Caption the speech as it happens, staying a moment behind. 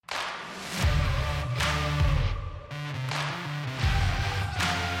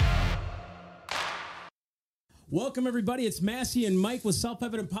Welcome, everybody. It's Massey and Mike with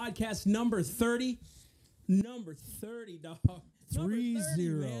Self-Evident Podcast number 30. Number 30, dog.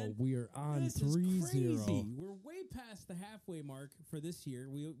 3-0. We are on 3-0. We're way past the halfway mark for this year.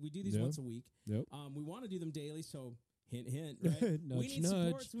 We do these once a week. Yep. We want to do them daily, so hint, hint, right? Nudge, we need nudge.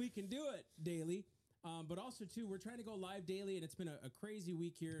 support so we can do it daily. But also, too, we're trying to go live daily, and it's been a crazy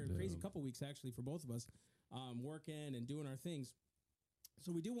week here, a crazy couple weeks, actually, for both of us, working and doing our things.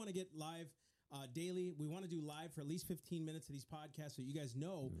 So we do want to get live daily. We want to do live for at least 15 minutes of these podcasts so you guys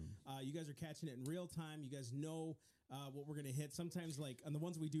know. You guys are catching it in real time. You guys know what we're going to hit. Sometimes, like, on the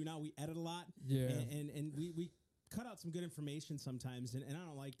ones we do now, we edit a lot. Yeah. And we cut out some good information sometimes, and I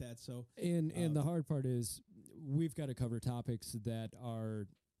don't like that. So And the hard part is we've got to cover topics that are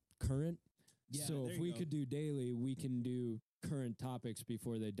current. Yeah, so there if you we go. could do daily, we can do current topics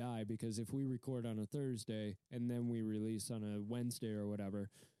before they die, because if we record on a Thursday and then we release on a Wednesday or whatever,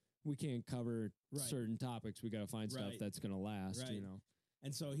 we can't cover Right. certain topics. We got to find stuff Right. that's going to last, Right. you know.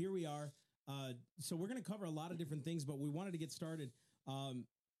 And so here we are. So we're going to cover a lot of different things, but we wanted to get started.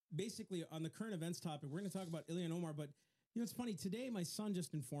 Basically, on the current events topic, we're going to talk about Ilhan Omar. But you know, it's funny. Today, my son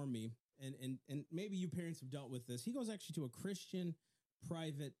just informed me, and maybe you parents have dealt with this. He goes actually to a Christian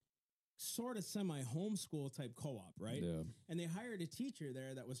private, sort of semi homeschool type co-op, right? Yeah. And they hired a teacher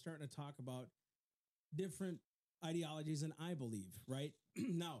there that was starting to talk about different ideologies than I believe, right?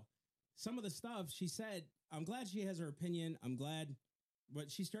 Now, some of the stuff she said, I'm glad she has her opinion. I'm glad, but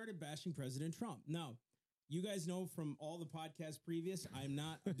she started bashing President Trump. Now, you guys know from all the podcasts previous, I'm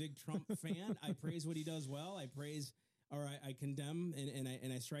not a big Trump fan. I praise what he does well. I praise, or I condemn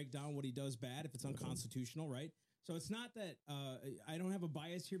and I strike down what he does bad if it's unconstitutional, right? So it's not that I don't have a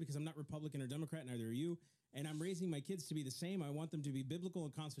bias here because I'm not Republican or Democrat, neither are you. And I'm raising my kids to be the same. I want them to be biblical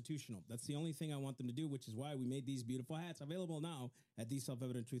and constitutional. That's the only thing I want them to do, which is why we made these beautiful hats available now at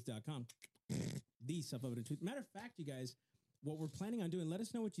theselfevidenttruth.com. The Self-Evident Truth. Matter of fact, you guys, what we're planning on doing, let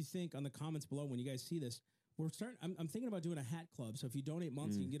us know what you think on the comments below when you guys see this. I'm thinking about doing a hat club. So if you donate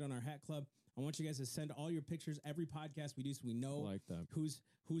months, you can get on our hat club. I want you guys to send all your pictures every podcast we do, so we know Like that. who's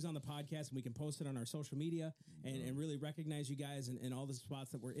on the podcast, and we can post it on our social media and really recognize you guys and all the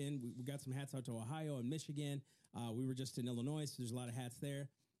spots that we're in. We got some hats out to Ohio and Michigan. We were just in Illinois, so there's a lot of hats there.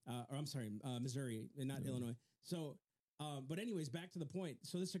 Or I'm sorry, Missouri, and not Illinois. So, but anyways, back to the point.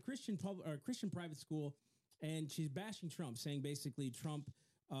 So this is a Christian private school, and she's bashing Trump, saying basically Trump,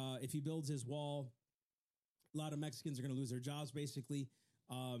 if he builds his wall, a lot of Mexicans are going to lose their jobs, basically.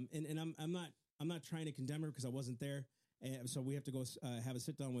 And I'm not trying to condemn her because I wasn't there, and so we have to go have a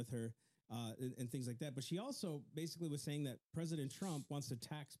sit down with her and things like that. But she also basically was saying that President Trump wants to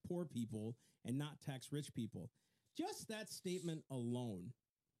tax poor people and not tax rich people. Just that statement alone.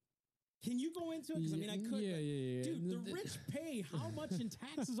 Can you go into it? Because I mean, I could. Yeah. Dude, the rich pay how much in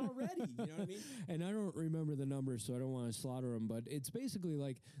taxes already? You know what I mean? And I don't remember the numbers, so I don't want to slaughter them, but it's basically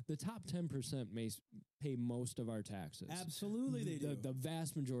like the top 10% may pay most of our taxes. Absolutely, they do. The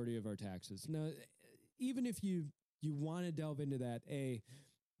vast majority of our taxes. Now, even if you want to delve into that,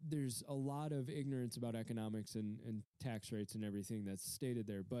 there's a lot of ignorance about economics and tax rates and everything that's stated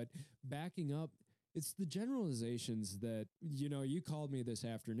there. But backing up, it's the generalizations that, you called me this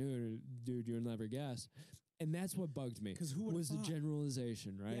afternoon, dude, you'll never guess. And that's what bugged me. 'Cause who would've was thought? the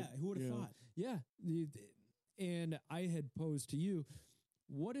generalization, right? Yeah, who would have thought? Yeah. And I had posed to you,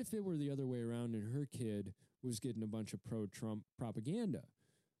 what if it were the other way around and her kid was getting a bunch of pro-Trump propaganda?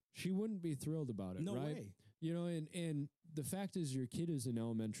 She wouldn't be thrilled about it, No right? way. And the fact is your kid is in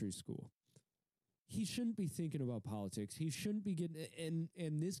elementary school. He shouldn't be thinking about politics. He shouldn't be getting,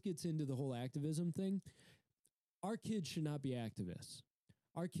 and this gets into the whole activism thing. Our kids should not be activists.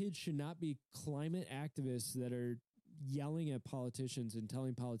 Our kids should not be climate activists that are yelling at politicians and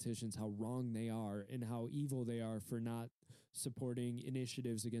telling politicians how wrong they are and how evil they are for not supporting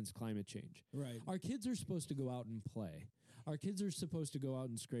initiatives against climate change. Right. Our kids are supposed to go out and play. Our kids are supposed to go out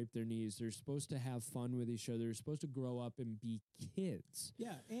and scrape their knees. They're supposed to have fun with each other. They're supposed to grow up and be kids.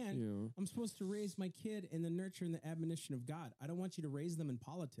 Yeah, and I'm supposed to raise my kid in the nurture and the admonition of God. I don't want you to raise them in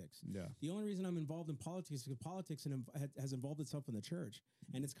politics. Yeah. The only reason I'm involved in politics is because politics has involved itself in the church,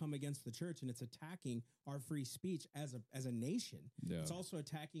 and it's come against the church, and it's attacking our free speech as a nation. Yeah. It's also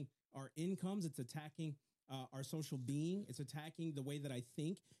attacking our incomes. It's attacking our social being. It's attacking the way that I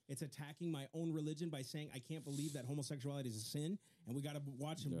think. It's attacking my own religion by saying I can't believe that homosexuality is a sin, and we got to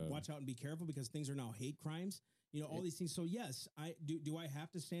watch out and be careful because things are now hate crimes. All these things. So yes, I do. Do I have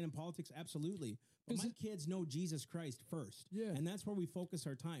to stand in politics? Absolutely. But my kids know Jesus Christ first. Yeah. And that's where we focus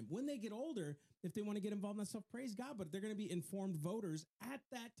our time. When they get older, if they want to get involved in that stuff, praise God. But they're going to be informed voters at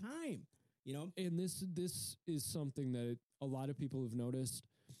that time. And this is something that a lot of people have noticed.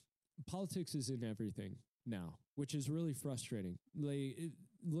 Politics is in everything. now, which is really frustrating.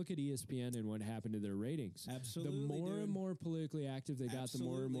 Look at ESPN and what happened to their ratings. Absolutely, the more dude. and more politically active they got, the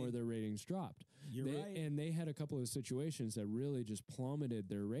more and more their ratings dropped. You're right. And they had a couple of situations that really just plummeted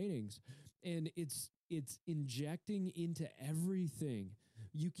their ratings. And it's injecting into everything.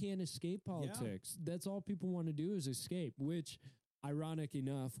 You can't escape politics. Yeah. That's all people want to do is escape, which, ironic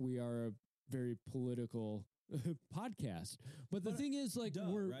enough, we are a very political podcast. But the thing is, like,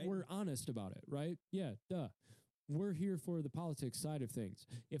 we're honest about it, right? Yeah, duh. We're here for the politics side of things.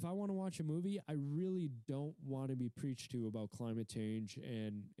 If I want to watch a movie, I really don't want to be preached to about climate change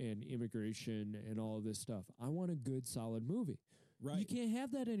and immigration and all of this stuff. I want a good, solid movie. Right. You can't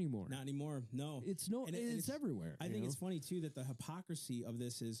have that anymore. Not anymore. No. It's everywhere. I think it's funny too that the hypocrisy of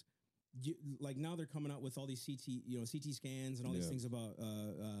this is like now they're coming out with all these CT scans and all these things about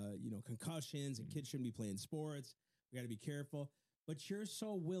concussions and kids shouldn't be playing sports. We got to be careful. But you're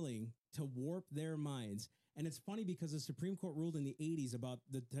so willing to warp their minds. And it's funny because the Supreme Court ruled in the 80s about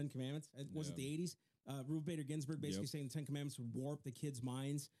the 10 Commandments. Was it the 80s? Ruth Bader Ginsburg basically saying the 10 Commandments would warp the kids'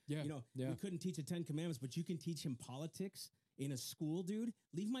 minds. Yeah. We couldn't teach the 10 Commandments, but you can teach him politics in a school, dude.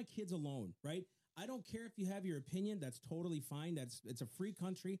 Leave my kids alone, right? I don't care if you have your opinion. That's totally fine. It's a free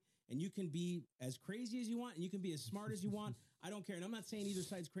country, and you can be as crazy as you want, and you can be as smart as you want. I don't care. And I'm not saying either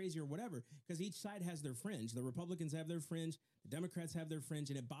side's crazy or whatever, because each side has their fringe. The Republicans have their fringe. The Democrats have their fringe.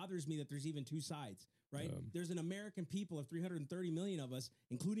 And it bothers me that there's even two sides, right? There's an American people of 330 million of us,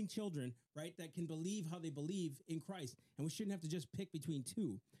 including children, right, that can believe how they believe in Christ. And we shouldn't have to just pick between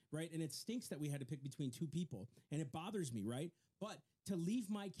two, right? And it stinks that we had to pick between two people. And it bothers me, right? But to leave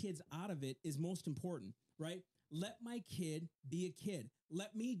my kids out of it is most important, right? Let my kid be a kid.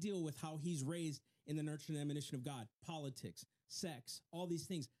 Let me deal with how he's raised in the nurture and admonition of God, politics, sex, all these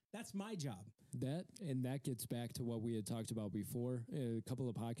things. That's my job. That gets back to what we had talked about before a couple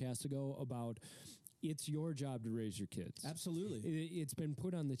of podcasts ago about it's your job to raise your kids. Absolutely. It's been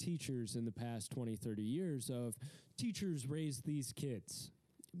put on the teachers in the past 20, 30 years of teachers raise these kids.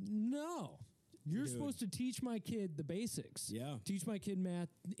 No. You're supposed to teach my kid the basics. Yeah. Teach my kid math,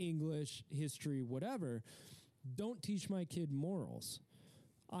 English, history, whatever. Don't teach my kid morals.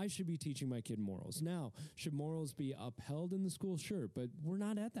 I should be teaching my kid morals. Now, should morals be upheld in the school? Sure, but we're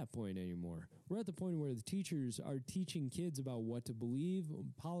not at that point anymore. We're at the point where the teachers are teaching kids about what to believe,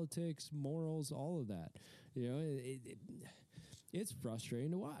 politics, morals, all of that. It's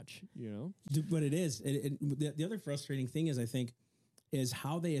frustrating to watch, But it is. The other frustrating thing is, I think, is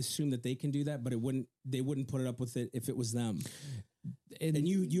how they assume that they can do that, but they wouldn't put it up with it if it was them. And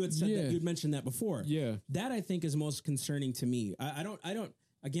you had said that, you'd mentioned that before. Yeah. That I think is most concerning to me. I don't,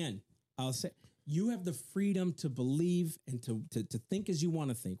 again, I'll say you have the freedom to believe and to think as you want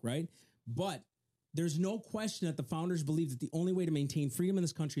to think, right? But there's no question that the founders believed that the only way to maintain freedom in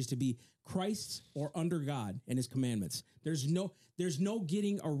this country is to be Christ's or under God and his commandments. There's no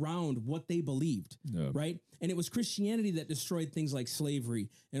getting around what they believed, right? And it was Christianity that destroyed things like slavery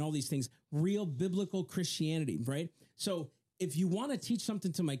and all these things, real biblical Christianity, right? So if you want to teach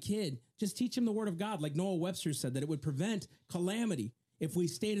something to my kid, just teach him the word of God. Like Noah Webster said, that it would prevent calamity if we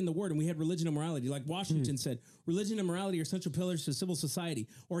stayed in the word and we had religion and morality. Like Washington said, religion and morality are central pillars to civil society.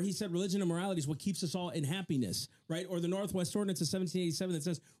 Or he said religion and morality is what keeps us all in happiness, right? Or the Northwest Ordinance of 1787 that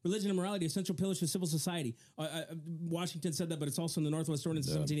says religion and morality are central pillars to civil society. Washington said that, but it's also in the Northwest Ordinance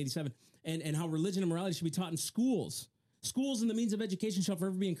of 1787. And how religion and morality should be taught in schools. Schools and the means of education shall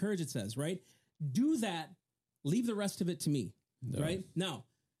forever be encouraged, it says, right? Do that. Leave the rest of it to me, right? Now,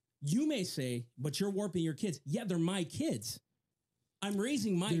 you may say, but you're warping your kids. Yeah, they're my kids. I'm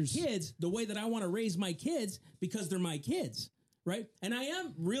raising my kids the way that I want to raise my kids because they're my kids, right? And I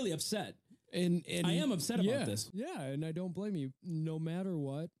am really upset. And I am upset about this. Yeah, and I don't blame you. No matter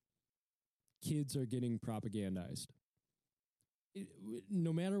what, kids are getting propagandized.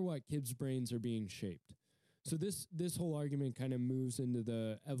 No matter what, kids' brains are being shaped. So this whole argument kind of moves into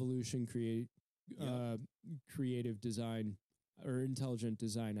the evolution creative design or intelligent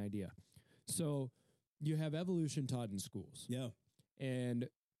design idea. So you have evolution taught in schools. Yeah. And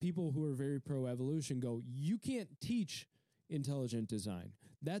people who are very pro-evolution go, you can't teach intelligent design.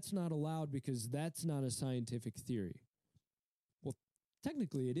 That's not allowed because that's not a scientific theory. Well,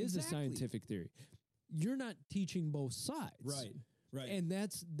 technically it is a scientific theory. You're not teaching both sides. Right. And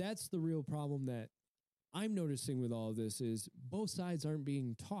that's the real problem that I'm noticing with all of this is both sides aren't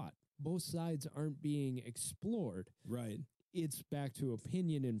being taught. Both sides aren't being explored. Right. It's back to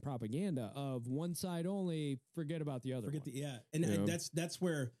opinion and propaganda of one side only, forget about the other one. And that's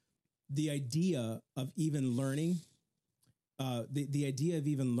where the idea of even learning, the idea of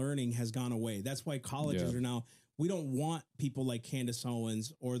even learning has gone away. That's why colleges are now, we don't want people like Candace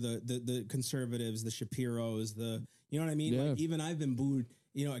Owens or the conservatives, the Shapiros, you know what I mean? Yeah. Like, even I've been booed,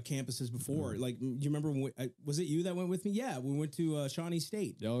 at campuses before. Like, do you remember when was it you that went with me? Yeah, we went to Shawnee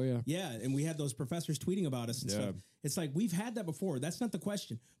State. Oh yeah. Yeah, and we had those professors tweeting about us and stuff. It's like, we've had that before. That's not the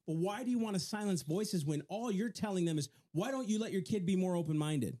question. But why do you want to silence voices when all you're telling them is, why don't you let your kid be more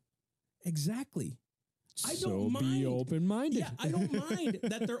open-minded? Exactly. I don't mind. Be open-minded. Yeah, I don't mind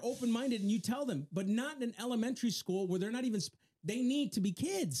that they're open-minded and you tell them, but not in an elementary school where they're not even, they need to be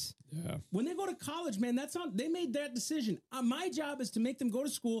kids. Yeah. When they go to college, man, they made that decision. My job is to make them go to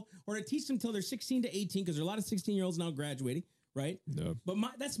school or to teach them till they're 16 to 18, because there are a lot of 16-year-olds now graduating, right? No. But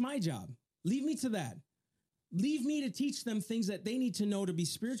that's my job. Leave me to that. Leave me to teach them things that they need to know to be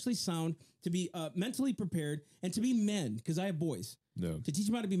spiritually sound, to be mentally prepared, and to be men, because I have boys. No. To teach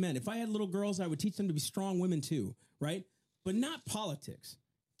them how to be men. If I had little girls, I would teach them to be strong women too, right? But not politics.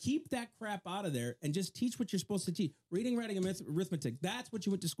 Keep that crap out of there and just teach what you're supposed to teach. Reading, writing, and arithmetic. That's what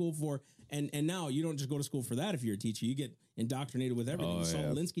you went to school for. And now you don't just go to school for that if you're a teacher. You get indoctrinated with everything. Oh, Saul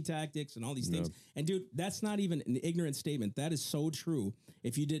Alinsky tactics and all these things. And dude, that's not even an ignorant statement. That is so true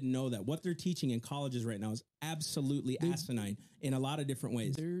if you didn't know that. What they're teaching in colleges right now is absolutely asinine in a lot of different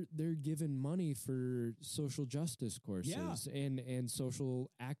ways. They're given money for social justice courses and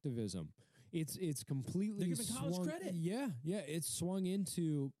social activism. It's completely They're giving college credit. Yeah, it's swung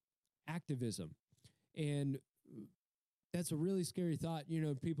into activism, and that's a really scary thought.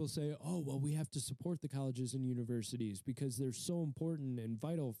 People say, "Oh, well, we have to support the colleges and universities because they're so important and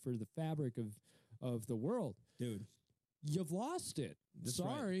vital for the fabric of the world." Dude, you've lost it. That's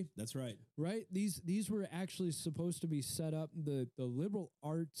Sorry. Right. That's right. Right? These were actually supposed to be set up. The liberal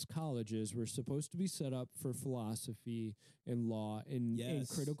arts colleges were supposed to be set up for philosophy and law and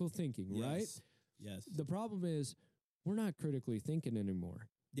critical thinking, right? Yes. The problem is we're not critically thinking anymore.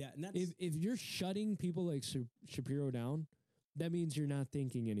 Yeah, and that's if you're shutting people like Shapiro down, that means you're not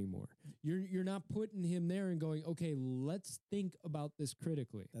thinking anymore. You're not putting him there and going, okay, let's think about this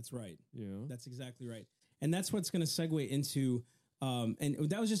critically. That's right. That's exactly right. And that's what's going to segue into, and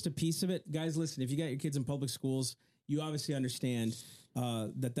that was just a piece of it. Guys, listen, if you got your kids in public schools, you obviously understand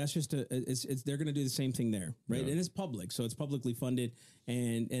that's just they're going to do the same thing there, right? Yeah. And it's public, so it's publicly funded,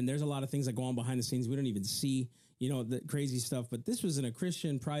 and there's a lot of things that go on behind the scenes we don't even see, the crazy stuff. But this was in a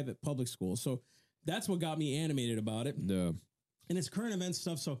Christian private public school, so that's what got me animated about it. Yeah, and it's current event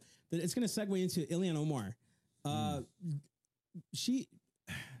stuff, so it's going to segue into Ilhan Omar. I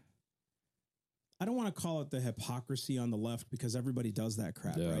don't want to call it the hypocrisy on the left because everybody does that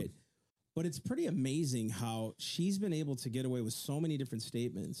crap, right? But it's pretty amazing how she's been able to get away with so many different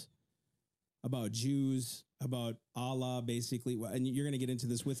statements about Jews, about Allah, basically. And you're going to get into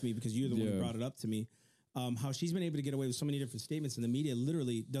this with me because you're the one who brought it up to me. How she's been able to get away with so many different statements and the media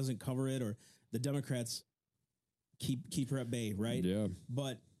literally doesn't cover it, or the Democrats keep her at bay, right? Yeah.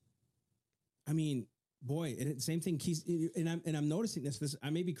 But I mean, boy, same thing. And I'm noticing this. I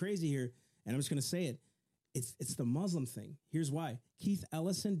may be crazy here, and I'm just going to say it. It's the Muslim thing. Here's why. Keith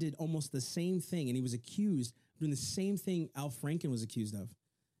Ellison did almost the same thing, and he was accused of doing the same thing Al Franken was accused of.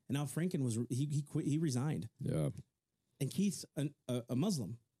 And Al Franken he quit. He resigned. Yeah. And Keith's a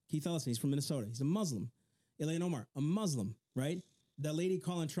Muslim. Keith Ellison, he's from Minnesota. He's a Muslim. Ilhan Omar, a Muslim, right? That lady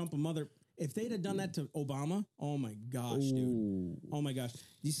calling Trump a mother. If they'd have done that to Obama, oh my gosh, dude. Oh my gosh. Do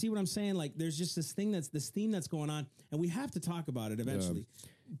you see what I'm saying? Like, there's just this theme that's going on, and we have to talk about it eventually.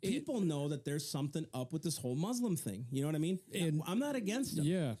 People know that there's something up with this whole Muslim thing. You know what I mean? And I'm not against them.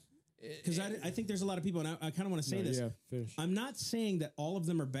 Yeah. Because I think there's a lot of people, and I kind of want to say this. I'm not saying that all of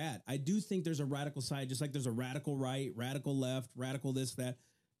them are bad. I do think there's a radical side, just like there's a radical right, radical left, radical this, that.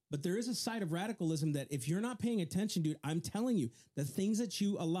 But there is a side of radicalism that if you're not paying attention, dude, I'm telling you, the things that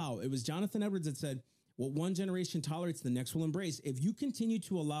you allow, it was Jonathan Edwards that said, what one generation tolerates, the next will embrace. If you continue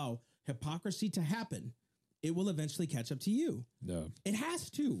to allow hypocrisy to happen, it will eventually catch up to you. No. It has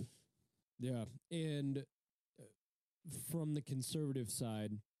to. Yeah. And from the conservative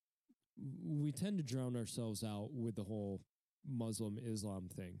side, we tend to drown ourselves out with the whole Muslim Islam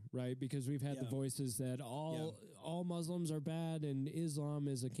thing, right? Because we've had the voices that all Muslims are bad and Islam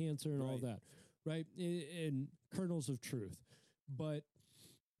is a cancer and all that, right? And kernels of truth. But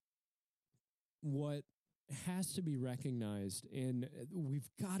what has to be recognized, and we've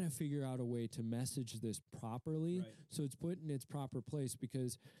got to figure out a way to message this properly so it's put in its proper place,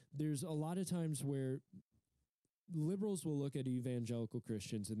 because there's a lot of times where liberals will look at evangelical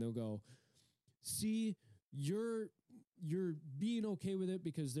Christians and they'll go, see, you're being okay with it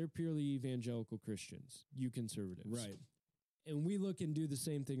because they're purely evangelical Christians, you conservatives. Right. And we look and do the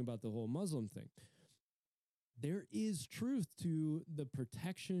same thing about the whole Muslim thing. there is truth to the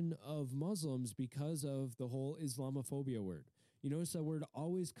protection of Muslims because of the whole Islamophobia word. You notice that word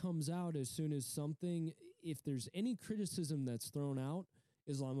always comes out as soon as something, if there's any criticism that's thrown out,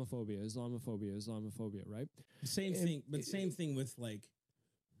 Islamophobia, Islamophobia, Islamophobia, right? Same thing, but same thing with like,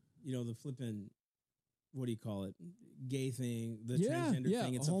 the flipping, what do you call it? Gay thing, the transgender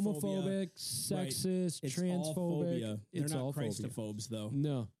thing. It's homophobic, a phobia, sexist, It's transphobic. all phobia. They're It's not all phobia. Christophobes, though.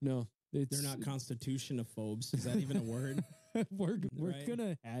 No. They're not constitutionophobes. Is that even a word? we're Right?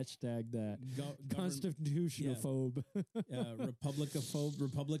 gonna hashtag that. Constitutionophobe. Republicophobe,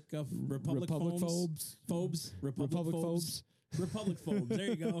 Republic phobes. Republic phobes. Republic phobes. There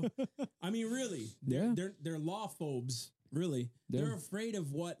you go. I mean, really, they're law phobes. Really, they're afraid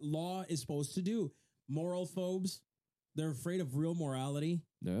of what law is supposed to do. Moral phobes. They're afraid of real morality.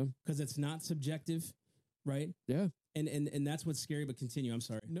 Yeah, because it's not subjective, right? Yeah, and that's what's scary. But continue. I'm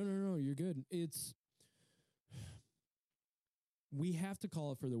sorry. No. You're good. We have to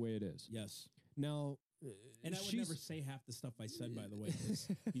call it for the way it is. Yes. Now, and I would never say half the stuff I said. By the way, 'cause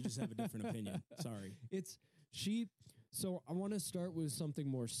you just have a different opinion. Sorry. So I want to start with something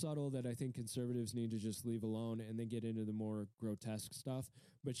more subtle that I think conservatives need to just leave alone and then get into the more grotesque stuff.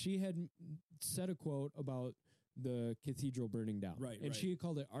 But she had said a quote about the cathedral burning down. Right. And she had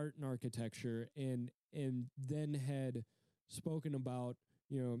called it art and architecture and then had spoken about,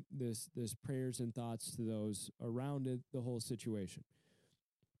 this prayers and thoughts to those around it, the whole situation.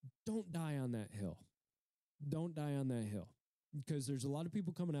 Don't die on that hill. Don't die on that hill. Because there's a lot of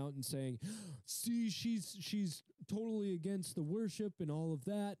people coming out and saying, see, she's totally against the worship and all of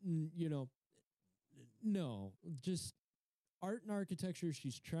that. And, no, just art and architecture.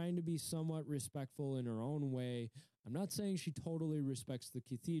 She's trying to be somewhat respectful in her own way. I'm not saying she totally respects the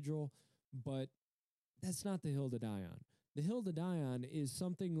cathedral, but that's not the hill to die on. The hill to die on is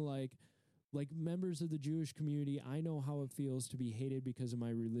something like members of the Jewish community. I know how it feels to be hated because of my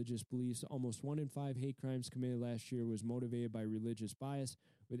religious beliefs. Almost 1 in 5 hate crimes committed last year was motivated by religious bias,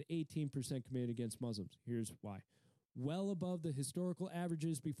 with 18% committed against Muslims. Here's why. Well above the historical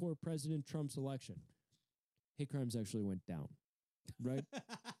averages before President Trump's election. Hate crimes actually went down, right?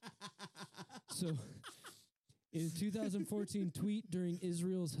 So, in a 2014 tweet during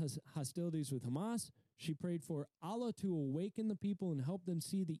Israel's hostilities with Hamas, she prayed for Allah to awaken the people and help them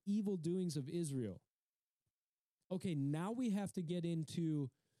see the evil doings of Israel. Okay, now we have to get into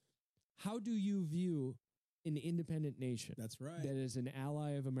how do you view an independent nation? That's right. That is an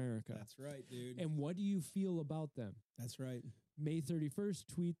ally of America. That's right, dude. And what do you feel about them? That's right. May 31st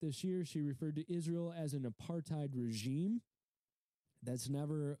tweet this year, she referred to Israel as an apartheid regime. That's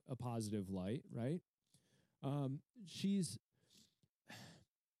never a positive light, right?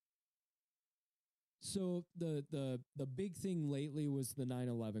 So the big thing lately was the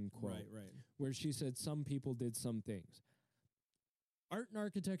 9/11 quote, right, where she said some people did some things. Art and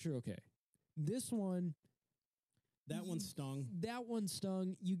architecture, okay. This one, that one stung. That one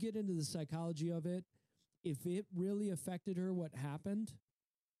stung. You get into the psychology of it. If it really affected her, what happened,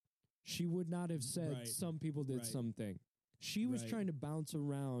 she would not have said some people did something. She was trying to bounce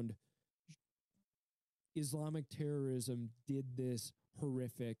around. Islamic terrorism did this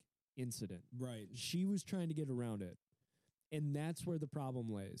horrific incident. Right. She was trying to get around it. And that's where the problem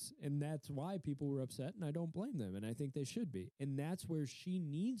lays. And that's why people were upset, and I don't blame them, and I think they should be. And that's where she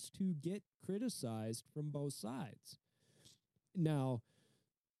needs to get criticized from both sides. Now,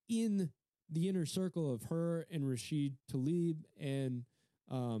 in the inner circle of her and Rashid Tlaib and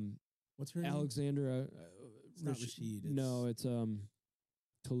what's her name? Alexandra. It's not Rashid. No, it's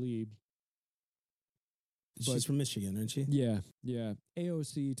Tlaib. She's from Michigan, isn't she? Yeah.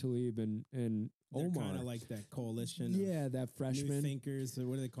 AOC, Tlaib, and They're Omar. kind of like that coalition. Yeah, that freshman. New thinkers.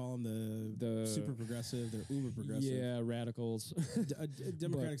 What do they call them? The super progressive. They're uber progressive. Yeah, radicals.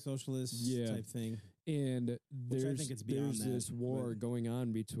 Democratic socialists type thing. And there's beyond this war going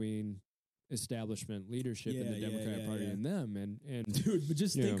on between establishment leadership in the Democratic Party and them. And dude, but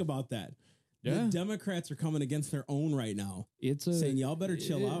just think about that. Yeah. The Democrats are coming against their own right now. Saying y'all better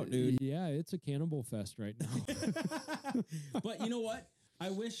chill out, dude. Yeah, it's a cannibal fest right now. But you know what? I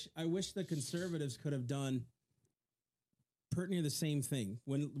wish the conservatives could have done pretty near the same thing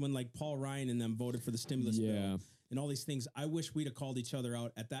when like Paul Ryan and them voted for the stimulus bill and all these things. I wish we'd have called each other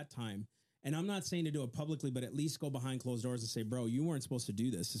out at that time. And I'm not saying to do it publicly, but at least go behind closed doors and say, bro, you weren't supposed to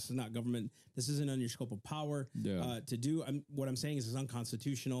do this. This is not government. This isn't under your scope of power to do. What I'm saying is it's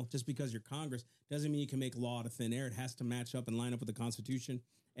unconstitutional. Just because you're Congress doesn't mean you can make law out of thin air. It has to match up and line up with the Constitution.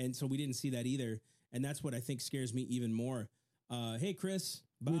 And so we didn't see that either. And that's what I think scares me even more. Hey, Chris,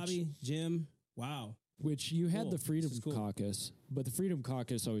 Bobby, Jim. Wow. which you had Cool. the Freedom This is cool. Caucus, but the Freedom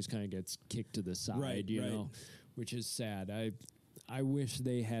Caucus always kind of gets kicked to the side, Right, you right. know, which is sad. I wish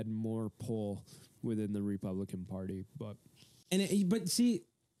they had more pull within the Republican Party, but But see,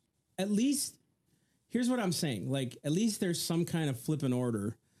 at least here's what I'm saying. Like, at least there's some kind of flipping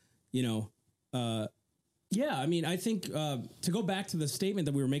order, you know. Yeah, I mean, I think to go back to the statement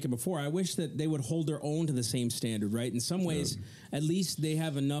that we were making before, I wish that they would hold their own to the same standard, right? In some ways, at least they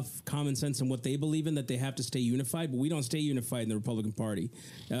have enough common sense in what they believe in that they have to stay unified, but we don't stay unified in the Republican Party.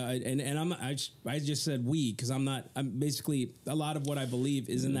 I just said we because I'm basically a lot of what I believe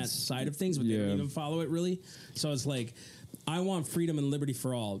is in that side of things, but they don't even follow it really. So it's like, I want freedom and liberty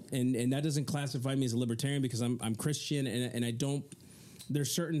for all, and that doesn't classify me as a libertarian because I'm Christian and I don't.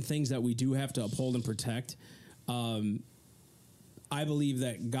 There's certain things that we do have to uphold and protect. I believe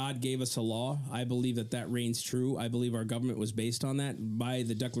that God gave us a law. I believe that reigns true. I believe our government was based on that by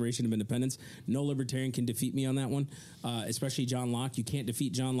the Declaration of Independence. No libertarian can defeat me on that one, especially John Locke. You can't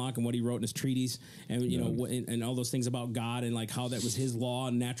defeat John Locke and what he wrote in his treatise and, you know, and all those things about God and like how that was his law,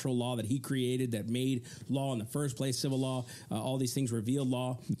 natural law that he created that made law in the first place, civil law, all these things, revealed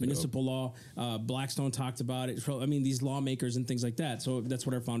law, municipal law. Blackstone talked about it. I mean, these lawmakers and things like that. So that's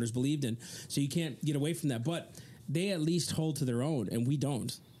what our founders believed in. So you can't get away from that. But they at least hold to their own, and we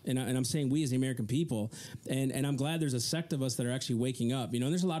don't. And I'm saying we as the American people, and I'm glad there's a sect of us that are actually waking up. You know,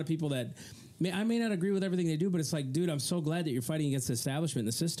 and there's a lot of people that I may not agree with everything they do, but it's like, dude, I'm so glad that you're fighting against the establishment in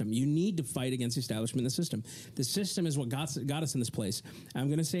the system. You need to fight against the establishment in the system. The system is what got us in this place. I'm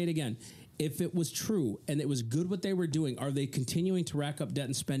going to say it again. If it was true and it was good what they were doing, are they continuing to rack up debt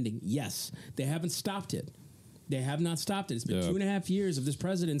and spending? Yes. They haven't stopped it. They have not stopped it. It's been 2.5 years of this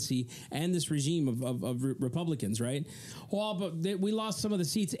presidency and this regime of Republicans, right? Well, but we lost some of the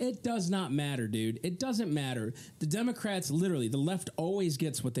seats. It does not matter, dude. It doesn't matter. The Democrats, literally, the left always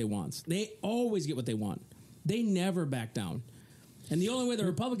gets what they want. They always get what they want. They never back down. And the only way the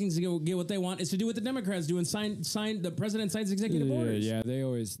Republicans get what they want is to do what the Democrats do and sign the president signs executive orders. Yeah, they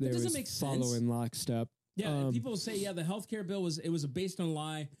always follow in lockstep. Yeah, and people say, the health care bill was based on a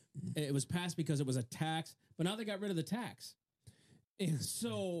lie. It was passed because it was a tax, but now they got rid of the tax. And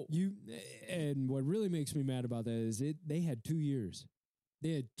so and what really makes me mad about that is they had 2 years.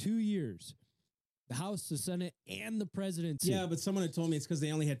 They had 2 years. The House, the Senate, and the presidency. Yeah, but someone had told me it's because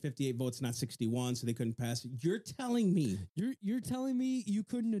they only had 58 votes, not 61, so they couldn't pass it. You're telling me you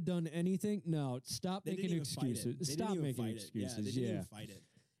couldn't have done anything? No, stop making excuses. Stop making excuses. Yeah, they didn't even fight it.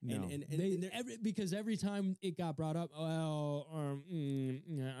 No. Because every time it got brought up, we're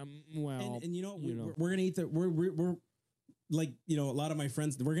gonna eat we're like, you know, a lot of my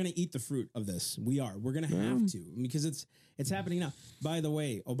friends, we're gonna eat the fruit of this. We're gonna have to because it's happening now. By the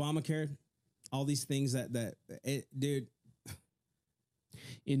way, Obamacare, all these things dude.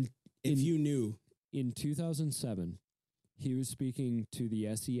 If you knew in 2007, he was speaking to the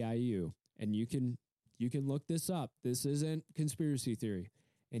SEIU, and you can look this up. This isn't conspiracy theory.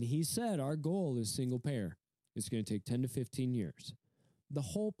 And he said, our goal is single payer. It's going to take 10 to 15 years. The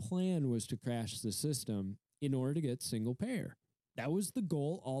whole plan was to crash the system in order to get single payer. That was the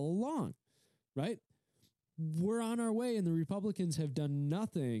goal all along, right? We're on our way, and the Republicans have done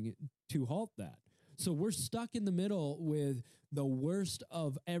nothing to halt that. So we're stuck in the middle with the worst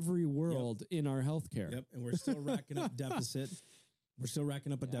of every world in our healthcare. Yep, and we're still racking up deficit. We're still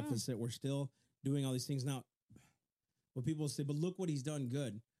racking up a deficit. We're still doing all these things now. Well, people say, but look what he's done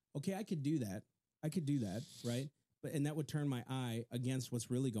good. Okay, I could do that, right? And that would turn my eye against what's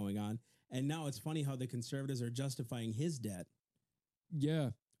really going on. And now it's funny how the conservatives are justifying his debt. Yeah,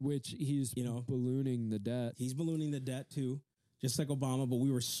 which he's ballooning the debt. He's ballooning the debt too, just like Obama. But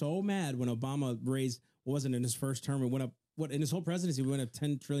we were so mad when Obama raised, wasn't in his first term, it went up. What in his whole presidency, we went up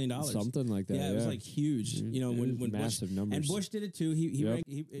 $10 trillion, something like that. Yeah, it was like huge. You know, when massive Bush, numbers, and Bush did it too.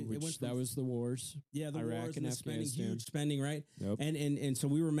 That was the wars. Yeah, the Iraq wars and the spending, Afghanistan. huge spending, right? Yep. And so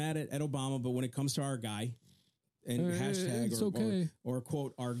we were mad at Obama, but when it comes to our guy, and hashtag it's or, okay. or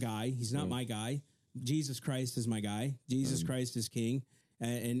quote our guy, he's not my guy. Jesus Christ is my guy. Jesus Christ is king,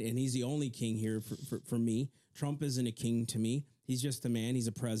 and he's the only king here for me. Trump isn't a king to me. He's just a man. He's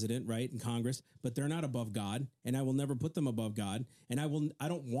a president, right, in Congress. But they're not above God, and I will never put them above God. And I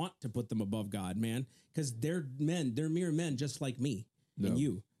don't want to put them above God, man, because they're men. They're mere men, just like me and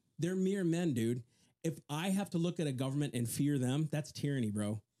you. They're mere men, dude. If I have to look at a government and fear them, that's tyranny,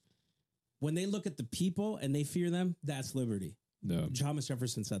 bro. When they look at the people and they fear them, that's liberty. No. Thomas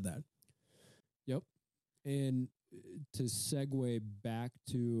Jefferson said that. Yep. And to segue back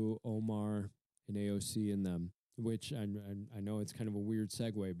to Omar and AOC and them, which I know it's kind of a weird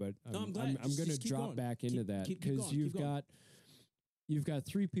segue, but I'm going to drop back into that because you've got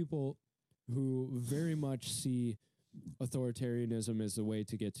three people who very much see authoritarianism as the way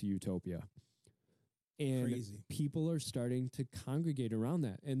to get to utopia. And Crazy. people are starting to congregate around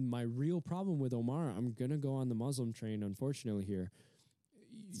that. And my real problem with Omar, I'm going to go on the Muslim train, unfortunately, here.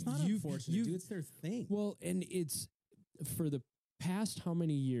 It's not unfortunate, dude. It's their thing. Well, and it's for the past how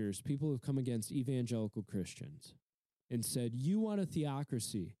many years, people have come against evangelical Christians and said, you want a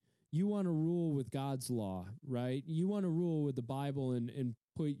theocracy. You want to rule with God's law, right? You want to rule with the Bible and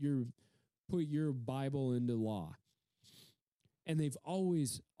put your Bible into law. And they've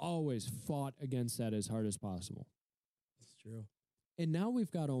always fought against that as hard as possible. That's true. And now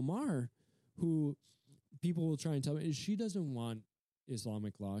we've got Omar, who people will try and tell me, she doesn't want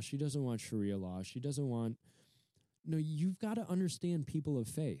Islamic law. She doesn't want Sharia law. She doesn't want... No, you've got to understand people of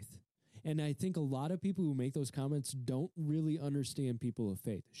faith. And I think a lot of people who make those comments don't really understand people of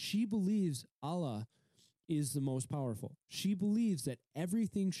faith. She believes Allah is the most powerful. She believes that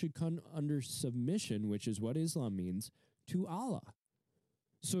everything should come under submission, which is what Islam means, to Allah.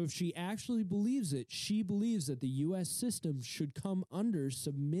 So if she actually believes it, she believes that the U.S. system should come under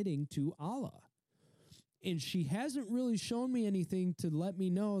submitting to Allah. And she hasn't really shown me anything to let me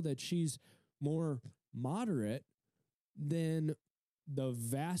know that she's more moderate than the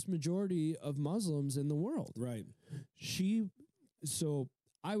vast majority of Muslims in the world. Right. So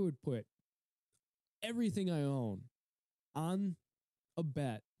I would put everything I own on a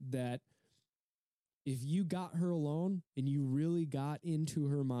bet that if you got her alone and you really got into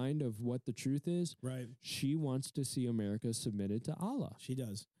her mind of what the truth is, right, she wants to see America submitted to Allah. She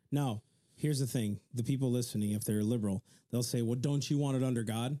does. Now, here's the thing. The people listening, if they're liberal, they'll say, well, don't you want it under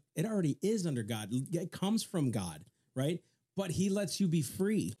God? It already is under God. It comes from God, right? But he lets you be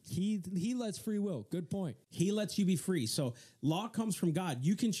free. He lets free will. Good point. He lets you be free. So law comes from God.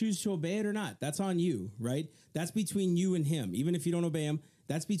 You can choose to obey it or not. That's on you, right? That's between you and him. Even if you don't obey him,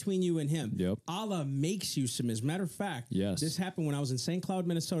 that's between you and him. Yep. Allah makes you submit. As a matter of fact, yes, this happened when I was in St. Cloud,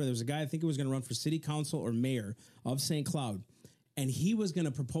 Minnesota. There was a guy, I think he was going to run for city council or mayor of St. Cloud. And he was going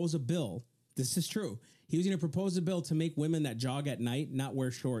to propose a bill. This is true. He was going to propose a bill to make women that jog at night not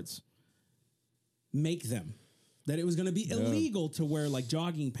wear shorts. Make them. That it was going to be illegal to wear like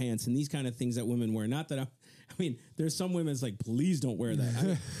jogging pants and these kind of things that women wear. Not that I mean, there's some women that's like, please don't wear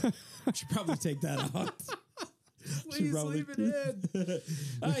that. I should probably take that out. Please leave it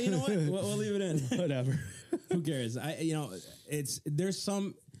in. You know what? We'll leave it in. Whatever. Who cares? There's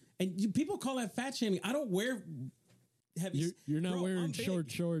some, and people call that fat shaming. I don't wear heavy. You're not wearing short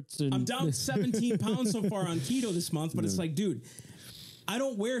shorts. And I'm down 17 pounds so far on keto this month, but it's like, dude, I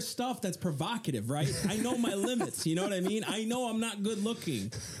don't wear stuff that's provocative, right? I know my limits. You know what I mean? I know I'm not good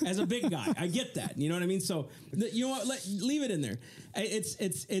looking as a big guy. I get that. You know what I mean? So you know what? Leave it in there.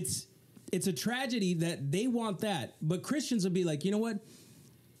 It's a tragedy that they want that, but Christians will be like, you know what?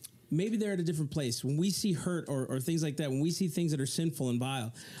 Maybe they're at a different place. When we see hurt or things like that, when we see things that are sinful and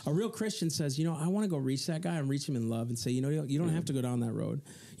vile, a real Christian says, you know, I want to go reach that guy and reach him in love and say, you know, you don't have to go down that road.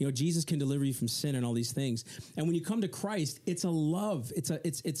 You know, Jesus can deliver you from sin and all these things. And when you come to Christ, it's a love. It's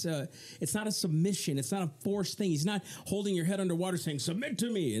not a submission. It's not a forced thing. He's not holding your head underwater saying, submit to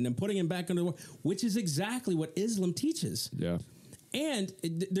me, and then putting him back under the water, which is exactly what Islam teaches. Yeah. And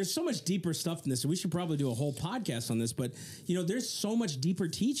there's so much deeper stuff in this. We should probably do a whole podcast on this. But, you know, there's so much deeper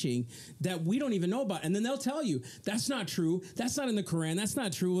teaching that we don't even know about. And then they'll tell you, that's not true. That's not in the Quran. That's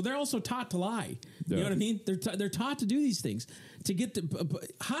not true. Well, they're also taught to lie. Yeah. You know what I mean? They're taught to do these things. To get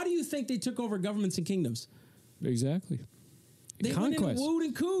how do you think they took over governments and kingdoms? Exactly. They Conquest. went in wooed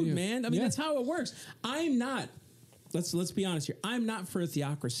and cooed, man. I mean, that's how it works. I'm not. Let's be honest here. I'm not for a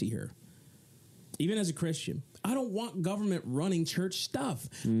theocracy here. Even as a Christian, I don't want government running church stuff.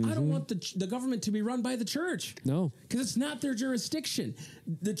 Mm-hmm. I don't want the government to be run by the church. No. Because it's not their jurisdiction.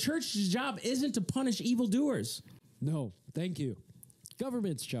 The church's job isn't to punish evildoers. No, thank you.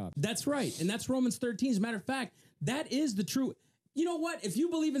 Government's job. That's right. And that's Romans 13. As a matter of fact, that is the true. You know what? If you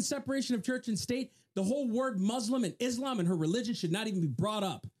believe in separation of church and state, the whole word Muslim and Islam and her religion should not even be brought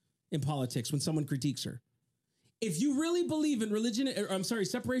up in politics when someone critiques her. If you really believe in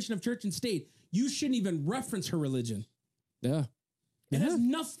separation of church and state, you shouldn't even reference her religion. Yeah. It has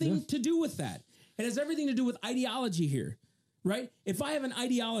nothing to do with that. It has everything to do with ideology here, right? If I have an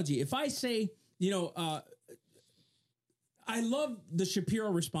ideology, if I say, I love the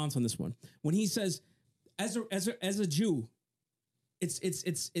Shapiro response on this one. When he says, as a Jew,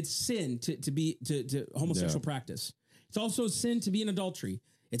 it's sin to homosexual practice. It's also sin to be in adultery.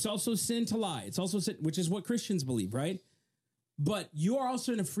 It's also sin to lie. It's also sin, which is what Christians believe, right? But you are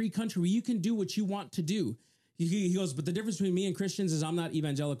also in a free country where you can do what you want to do. He goes, but the difference between me and Christians is I'm not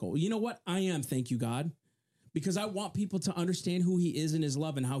evangelical. Well, you know what? I am, thank you, God. because I want people to understand who he is in his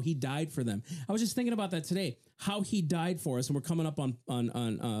love and how he died for them. I was just thinking about that today, how he died for us. And we're coming up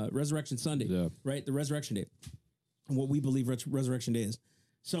on Resurrection Sunday, right? The Resurrection Day, and what we believe Resurrection Day is.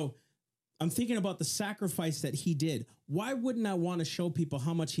 So I'm thinking about the sacrifice that he did. Why wouldn't I want to show people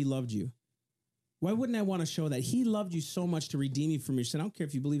how much he loved you? Why wouldn't I want to show that he loved you so much to redeem you from your sin? I don't care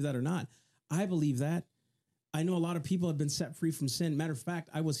if you believe that or not. I believe that. I know a lot of people have been set free from sin. Matter of fact,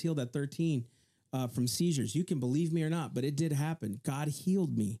 I was healed at 13 from seizures. You can believe me or not, but it did happen. God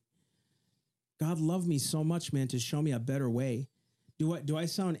healed me. God loved me so much, man, to show me a better way. Do I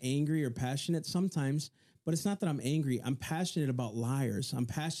sound angry or passionate? Sometimes, but it's not that I'm angry. I'm passionate about liars. I'm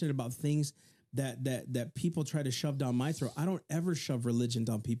passionate about things that people try to shove down my throat. I don't ever shove religion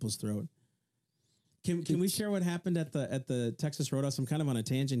down people's throat. Can we share what happened at the Texas Roadhouse? I'm kind of on a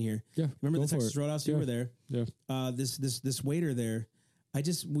tangent here. Yeah, remember the Texas Roadhouse? You were there. Yeah. This waiter there.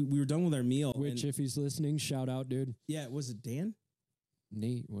 We were done with our meal. Which, if he's listening, shout out, dude. Yeah, was it Dan?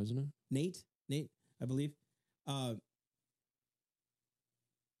 Nate, wasn't it? Nate, I believe.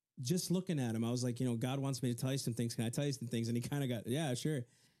 Just looking at him, I was like, God wants me to tell you some things. Can I tell you some things? And he kind of got, yeah, sure.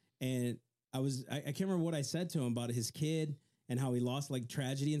 And I can't remember what I said to him about his kid and how he lost, like,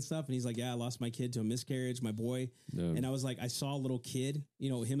 tragedy and stuff. And he's like, yeah, I lost my kid to a miscarriage, my boy. Yeah. And I was like, I saw a little kid,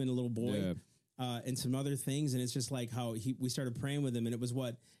 him and a little boy, and some other things. And it's just like how we started praying with him. And it was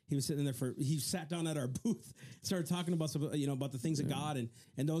what he was sitting there he sat down at our booth, started talking about some, about the things of God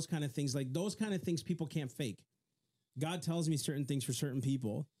and those kind of things. Like, those kind of things people can't fake. God tells me certain things for certain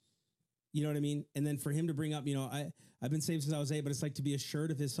people. You know what I mean? And then for him to bring up, I've been saved since I was 8, but it's like to be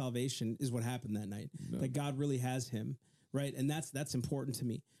assured of his salvation is what happened that night. No. That God really has him. Right. And that's important to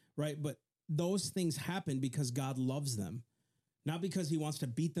me. Right. But those things happen because God loves them, not because he wants to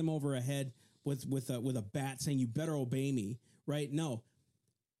beat them over a head with a bat saying, you better obey me. Right. No,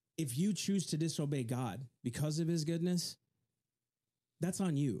 if you choose to disobey God because of his goodness, that's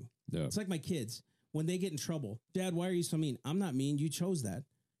on you. Yeah. It's like my kids when they get in trouble. Dad, why are you so mean? I'm not mean. You chose that.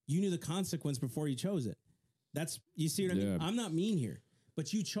 You knew the consequence before you chose it. You see what I mean? I'm not mean here,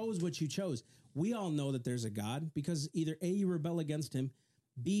 but you chose what you chose. We all know that there's a God because either A, you rebel against him,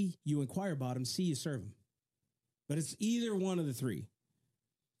 B, you inquire about him, C, you serve him. But it's either one of the three.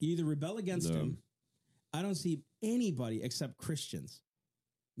 You either rebel against him. I don't see anybody except Christians,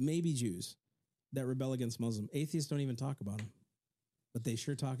 maybe Jews, that rebel against Muslim. Atheists don't even talk about him, but they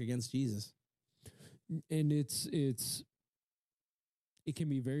sure talk against Jesus. And it can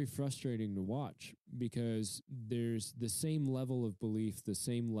be very frustrating to watch because there's the same level of belief, the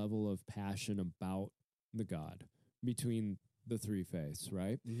same level of passion about the God between the three faiths,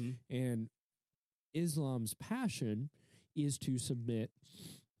 right? Mm-hmm. And Islam's passion is to submit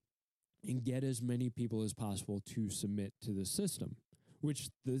and get as many people as possible to submit to the system, which,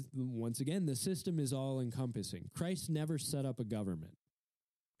 once again, the system is all-encompassing. Christ never set up a government.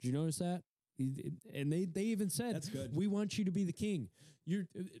 Did you notice that? And they even said, that's good. We want you to be the king.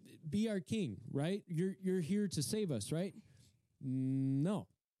 Be our king, right? You're here to save us, right? No,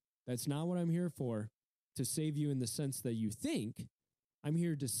 that's not what I'm here for, to save you in the sense that you think. I'm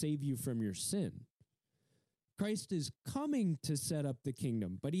here to save you from your sin. Christ is coming to set up the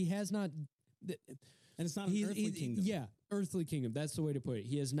kingdom, but he has not. And it's not an earthly kingdom. Yeah, earthly kingdom. That's the way to put it.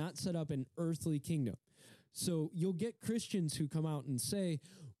 He has not set up an earthly kingdom. So you'll get Christians who come out and say,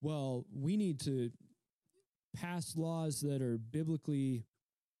 well, we need to pass laws that are biblically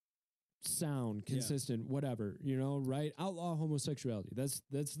sound, consistent, whatever, right? Outlaw homosexuality.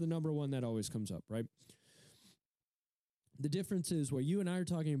 That's the number one that always comes up, right? The difference is what you and I are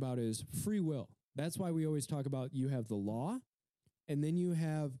talking about is free will. That's why we always talk about you have the law and then you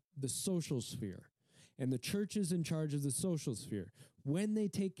have the social sphere. And the church is in charge of the social sphere. When they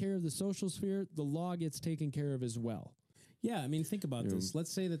take care of the social sphere, the law gets taken care of as well. Yeah, I mean, think about this.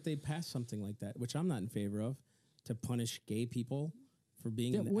 Let's say that they pass something like that, which I'm not in favor of, to punish gay people for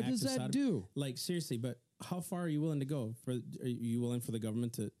being in the what does that do? Like, seriously, but how far are you willing to go? Are you willing for the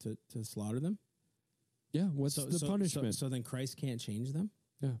government to slaughter them? Yeah, what's the punishment? So then Christ can't change them?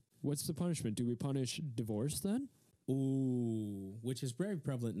 Yeah. What's the punishment? Do we punish divorce then? Ooh, which is very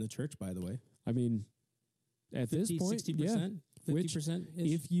prevalent in the church, by the way. I mean, at 50, this point, 60%, 50%.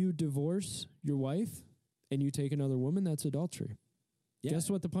 If you divorce your wife and you take another woman, that's adultery. Yeah. Guess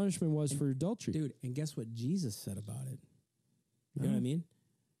what the punishment was for adultery? Dude, and guess what Jesus said about it? You know what I mean?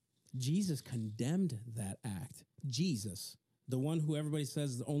 Jesus condemned that act. Jesus, the one who everybody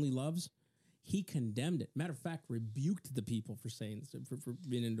says only loves, he condemned it. Matter of fact, rebuked the people for saying for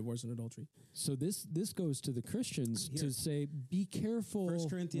being in divorce and adultery. So this goes to the Christians to say, be careful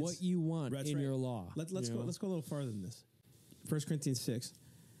what you want in your law. Let's go a little farther than this. 1 Corinthians 6.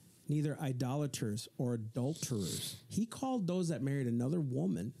 neither idolaters or adulterers. He called those that married another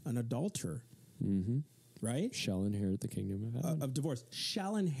woman an adulterer. Mm-hmm. Right? Shall inherit the kingdom of heaven. Of divorce.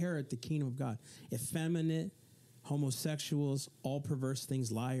 Shall inherit the kingdom of God. Effeminate, homosexuals, all perverse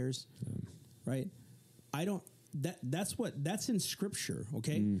things, liars. Right? That's in scripture,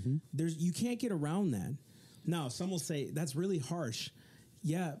 okay? Mm-hmm. You can't get around that. Now, some will say that's really harsh.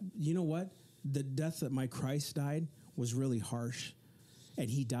 Yeah, you know what? The death that my Christ died was really harsh.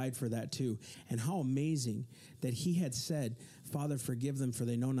 And he died for that too. And how amazing that he had said, Father, forgive them, for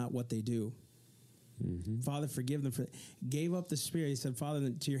they know not what they do. Mm-hmm. Father, forgive them, gave up the spirit. He said,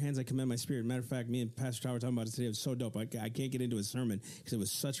 Father, to your hands I commend my spirit. Matter of fact, me and Pastor Todd were talking about it today. It was so dope. I can't get into his sermon because it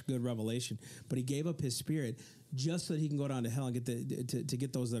was such good revelation. But he gave up his spirit just so that he can go down to hell and get to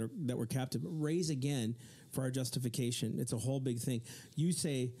get those that were captive, raise again for our justification. It's a whole big thing. You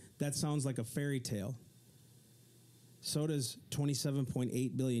say that sounds like a fairy tale. So does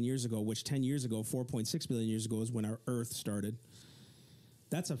 27.8 billion years ago, which 10 years ago, 4.6 billion years ago is when our Earth started.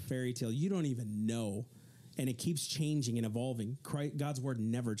 That's a fairy tale. You don't even know. And it keeps changing and evolving. God's word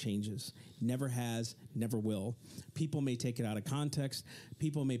never changes, never has, never will. People may take it out of context.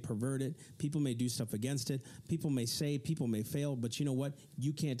 People may pervert it. People may do stuff against it. People may say, people may fail. But you know what?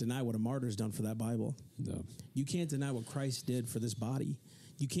 You can't deny what a martyr's done for that Bible. No. You can't deny what Christ did for this body.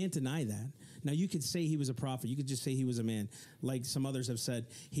 You can't deny that. Now, you could say he was a prophet. You could just say he was a man. Like some others have said,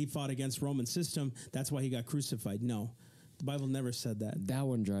 he fought against Roman system. That's why he got crucified. No. The Bible never said that. That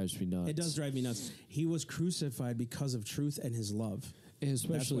one drives me nuts. It does drive me nuts. He was crucified because of truth and his love.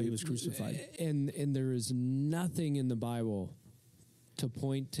 Especially, that's why he was crucified. And there is nothing in the Bible to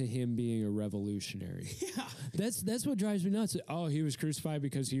point to him being a revolutionary. Yeah. That's what drives me nuts. Oh, he was crucified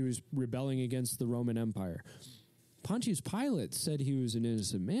because he was rebelling against the Roman Empire. Pontius Pilate said he was an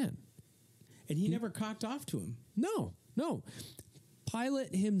innocent man. And he never cocked off to him. No.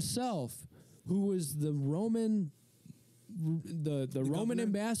 Pilate himself, who was the Roman Roman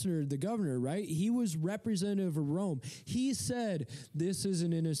ambassador, the governor, right? He was representative of Rome. He said, this is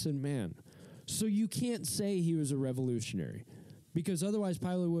an innocent man. So you can't say he was a revolutionary, because otherwise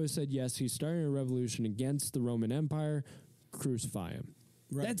Pilate would have said, yes, he's starting a revolution against the Roman Empire, crucify him.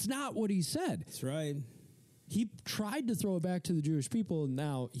 Right. That's not what he said. That's right. He tried to throw it back to the Jewish people, and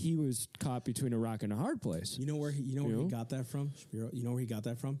now he was caught between a rock and a hard place. You know where he got that from? You know where he got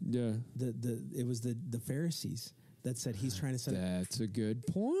that from? Yeah. It was the Pharisees that said he's trying to set it. That's a good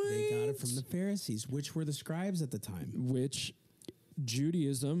point. They got it from the Pharisees, which were the scribes at the time. Which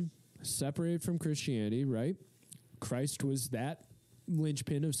Judaism separated from Christianity, right? Christ was that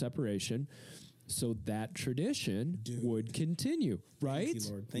linchpin of separation. So that tradition would continue, right? Thank you,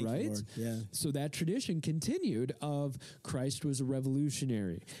 Lord. Thank you, Lord. Yeah. So that tradition continued of Christ was a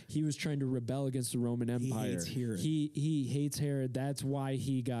revolutionary. He was trying to rebel against the Roman Empire. He hates Herod. He hates Herod. That's why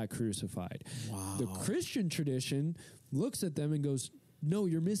he got crucified. Wow. The Christian tradition looks at them and goes, no,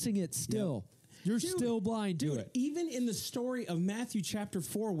 you're missing it still. Yep. You're still blind to it. Even in the story of Matthew chapter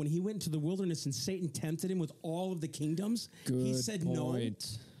 4, when he went into the wilderness and Satan tempted him with all of the kingdoms, he said no.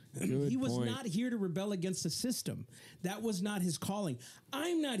 He was not here to rebel against the system. That was not his calling.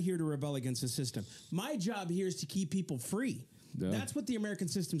 I'm not here to rebel against the system. My job here is to keep people free. Yeah. That's what the American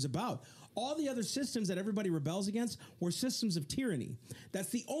system's about. All the other systems that everybody rebels against were systems of tyranny. That's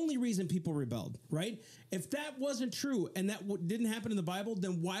the only reason people rebelled, right? If that wasn't true and that didn't happen in the Bible,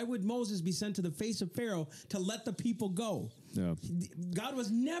 then why would Moses be sent to the face of Pharaoh to let the people go? Yeah. God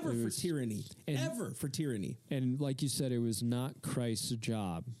was never for tyranny, ever for tyranny. And like you said, it was not Christ's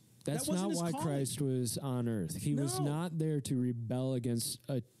job. That's not why Christ was on earth. He was not there to rebel against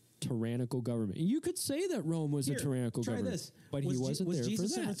a tyrannical government. You could say that Rome was a tyrannical government, this. But he wasn't there for that. Was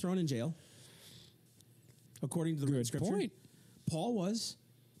Jesus ever thrown in jail? According to the written scripture? Point. Paul was.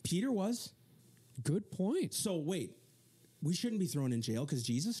 Peter was. Good point. So wait, we shouldn't be thrown in jail because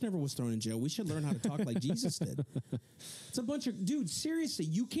Jesus never was thrown in jail. We should learn how to talk like Jesus did. It's a bunch of, dude, seriously,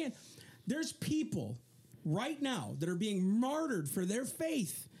 you can't, there's people right now that are being martyred for their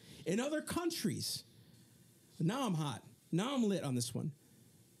faith in other countries. Now I'm hot. Now I'm lit on this one.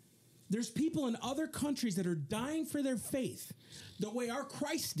 There's people in other countries that are dying for their faith the way our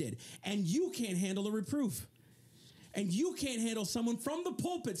Christ did, and you can't handle the reproof. And you can't handle someone from the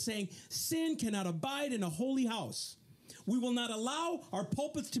pulpit saying sin cannot abide in a holy house. We will not allow our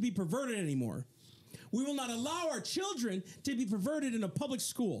pulpits to be perverted anymore. We will not allow our children to be perverted in a public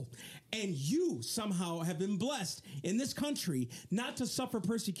school. And you somehow have been blessed in this country not to suffer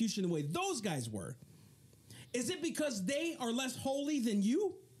persecution the way those guys were. Is it because they are less holy than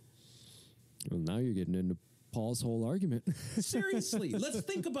you? Well, now you're getting into Paul's whole argument. Seriously, let's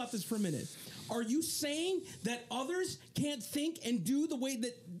think about this for a minute. Are you saying that others can't think and do the way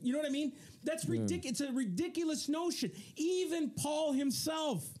that, you know what I mean? That's ridiculous. It's a ridiculous notion. Even Paul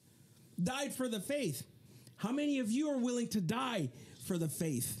himself died for the faith. How many of you are willing to die for the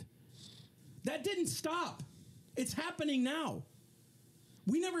faith? That didn't stop. It's happening now.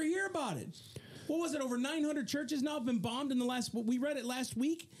 We never hear about it. What was it? Over 900 churches now have been bombed in the last, we read it last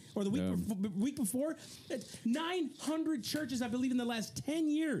week or the week before. 900 churches, I believe, in the last 10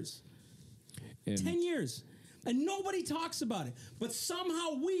 years. 10 years. And nobody talks about it. But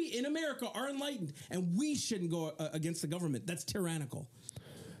somehow we in America are enlightened and we shouldn't go against the government. That's tyrannical.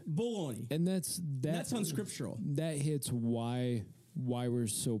 Baloney. And that's unscriptural. That hits why we're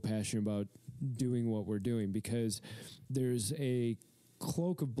so passionate about doing what we're doing, because there's a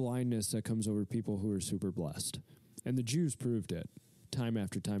cloak of blindness that comes over people who are super blessed. And the Jews proved it time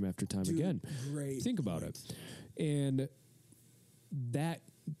after time after time again. Great. Think about it. And that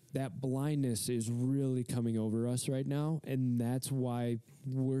blindness is really coming over us right now. And that's why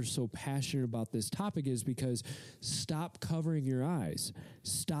we're so passionate about this topic, is because stop covering your eyes.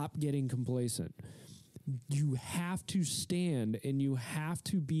 Stop getting complacent. You have to stand, and you have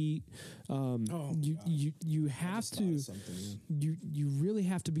to be. You have to. You really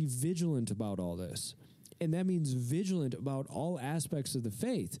have to be vigilant about all this, and that means vigilant about all aspects of the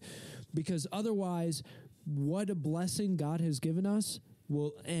faith, because otherwise, what a blessing God has given us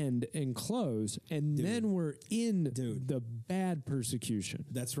will end and close, and then we're in the bad persecution.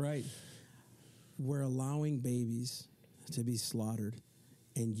 That's right. We're allowing babies to be slaughtered.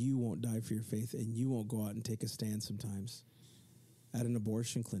 And you won't die for your faith, and you won't go out and take a stand sometimes at an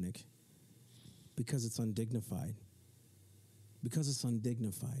abortion clinic because it's undignified. Because it's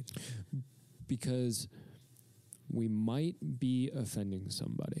undignified. Because we might be offending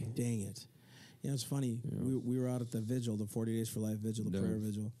somebody. Dang it. You know, it's funny. Yeah. We were out at the vigil, the 40 Days for Life vigil, the prayer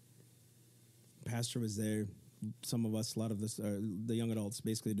vigil. Pastor was there. Some of us, a lot of us, the young adults,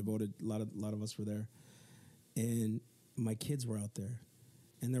 basically devoted, a lot of us were there. And my kids were out there.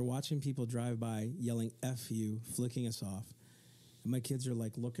 And they're watching people drive by yelling, F you, flicking us off. And my kids are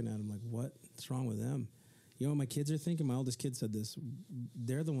like looking at them like, what's wrong with them? You know what my kids are thinking? My oldest kid said this.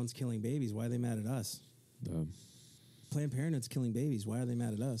 They're the ones killing babies. Why are they mad at us? Planned Parenthood's killing babies. Why are they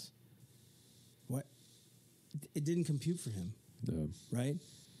mad at us? What? It didn't compute for him. Right?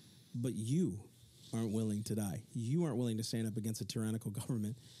 But you aren't willing to die. You aren't willing to stand up against a tyrannical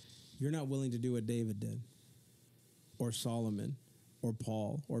government. You're not willing to do what David did, or Solomon, or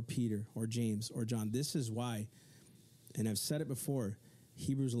Paul, or Peter, or James, or John. This is why, and I've said it before,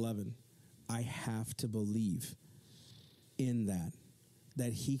 Hebrews 11, I have to believe in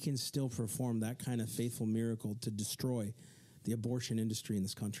that he can still perform that kind of faithful miracle to destroy the abortion industry in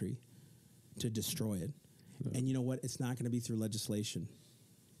this country, to destroy it. Yeah. And you know what? It's not going to be through legislation,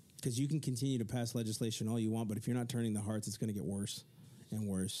 because you can continue to pass legislation all you want, but if you're not turning the hearts, it's going to get worse and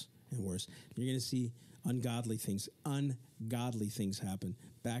worse and worse. You're going to see ungodly things happen.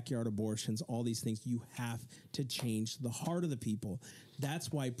 Backyard abortions, all these things. You have to change the heart of the people.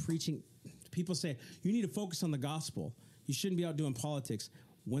 That's why preaching, people say, you need to focus on the gospel. You shouldn't be out doing politics.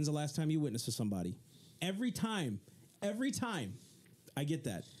 When's the last time you witnessed to somebody? Every time. I get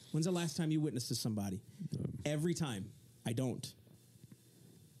that. When's the last time you witnessed to somebody? Every time. I don't.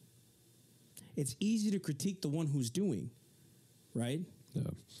 It's easy to critique the one who's doing, right? Yeah.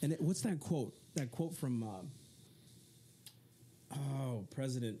 And what's that quote? That quote from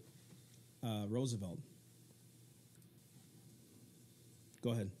President Roosevelt.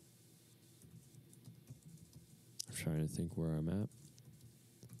 Go ahead. I'm trying to think where I'm at.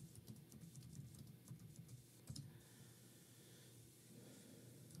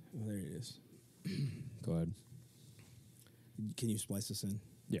 Oh, there it is. Go ahead. Can you splice this in?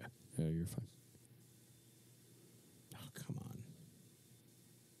 Yeah, you're fine. Oh, come on.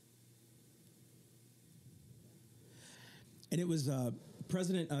 And it was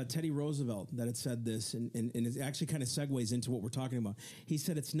President Teddy Roosevelt that had said this, and it actually kind of segues into what we're talking about. He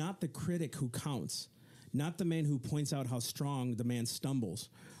said, it's not the critic who counts, not the man who points out how strong the man stumbles,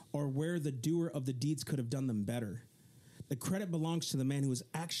 or where the doer of the deeds could have done them better. The credit belongs to the man who is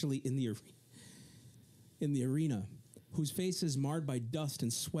actually in the arena, whose face is marred by dust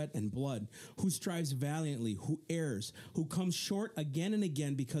and sweat and blood, who strives valiantly, who errs, who comes short again and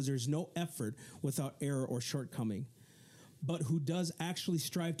again because there's no effort without error or shortcoming, but who does actually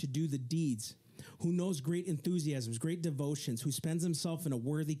strive to do the deeds who knows great enthusiasms, great devotions, who spends himself in a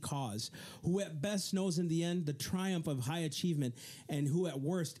worthy cause, who at best knows in the end the triumph of high achievement, and who at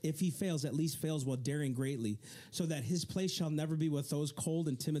worst, if he fails, at least fails while daring greatly, so that his place shall never be with those cold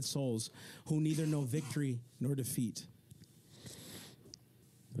and timid souls who neither know victory nor defeat.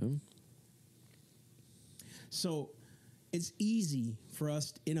 So it's easy for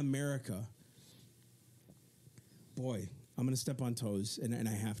us in America. Boy, I'm going to step on toes, and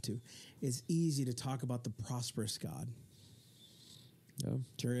I have to. It's easy to talk about the prosperous God. Yeah.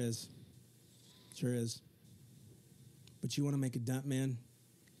 Sure is. Sure is. But you want to make a dent, man?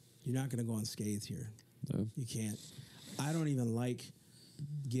 You're not going to go unscathed here. No. You can't. I don't even like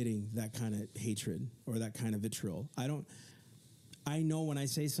getting that kind of hatred or that kind of vitriol. I know when I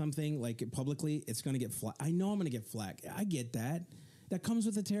say something like publicly, it's going to get flack. I know I'm going to get flack. I get that. That comes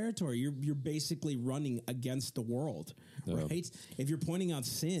with the territory. You're basically running against the world, right? If you're pointing out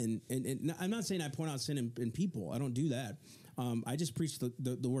sin, and I'm not saying I point out sin in people. I don't do that. I just preach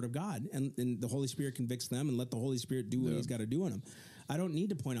the word of God, and the Holy Spirit convicts them, and let the Holy Spirit do what He's got to do in them. I don't need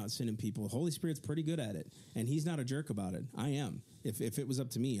to point out sin in people. The Holy Spirit's pretty good at it, and He's not a jerk about it. I am. If it was up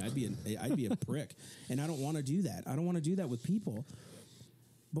to me, I'd be a prick, and I don't want to do that. I don't want to do that with people.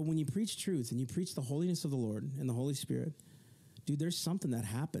 But when you preach truth and you preach the holiness of the Lord and the Holy Spirit, dude, there's something that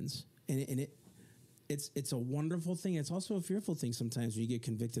happens, and it's a wonderful thing. It's also a fearful thing sometimes when you get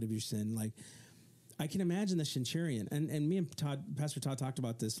convicted of your sin. Like, I can imagine the centurion, and me and Pastor Todd talked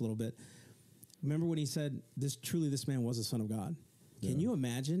about this a little bit. Remember when he said, this man was the Son of God? Can you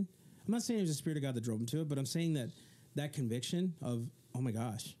imagine? I'm not saying it was the Spirit of God that drove him to it, but I'm saying that conviction of, oh my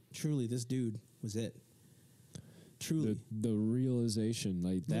gosh, truly this dude was it. Truly. The realization,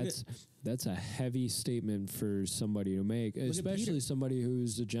 like that's a heavy statement for somebody to make, especially somebody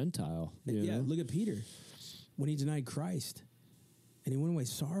who's a Gentile. You know? Look at Peter when he denied Christ and he went away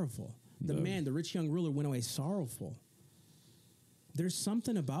sorrowful. The rich young ruler went away sorrowful. There's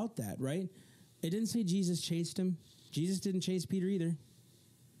something about that, right? It didn't say Jesus chased him. Jesus didn't chase Peter either.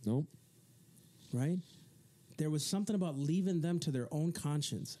 Nope. Right? There was something about leaving them to their own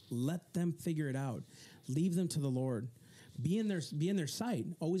conscience. Let them figure it out. Leave them to the Lord. Be in their sight.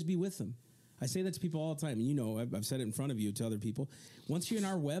 Always be with them. I say that to people all the time. And you know, I've said it in front of you to other people. Once you're in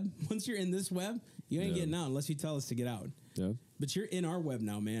our web, once you're in this web, you ain't getting out unless you tell us to get out. Yeah. But you're in our web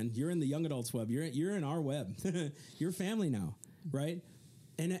now, man. You're in the young adults web. You're in our web. You're family now, right?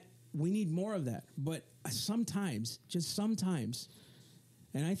 And we need more of that. But sometimes, just sometimes,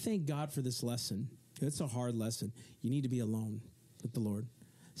 and I thank God for this lesson. It's a hard lesson. You need to be alone with the Lord.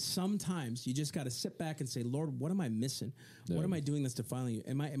 Sometimes you just got to sit back and say, Lord, what am I missing? Yeah. What am I doing that's defiling you?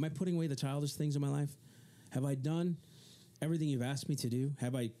 Am I putting away the childish things in my life? Have I done everything you've asked me to do?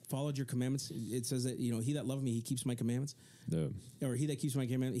 Have I followed your commandments? It says that, you know, he that loveth me, he keeps my commandments. Yeah. Or he that keeps my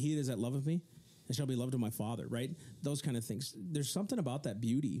commandments, he it is that loveth me, and shall be loved of my Father, right? Those kind of things. There's something about that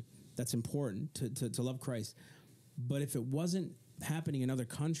beauty that's important to love Christ. But if it wasn't happening in other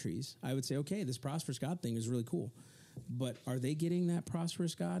countries, I would say, okay, this prosperous God thing is really cool. But are they getting that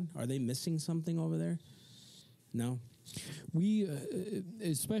prosperous God? Are they missing something over there? No. We,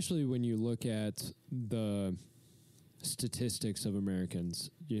 especially when you look at the statistics of Americans,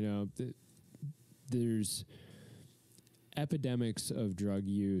 you know, there's epidemics of drug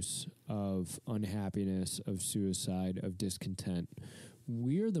use, of unhappiness, of suicide, of discontent.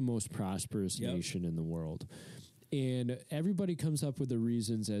 We're the most prosperous nation in the world. And everybody comes up with the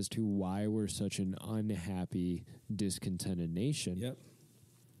reasons as to why we're such an unhappy, discontented nation. Yep.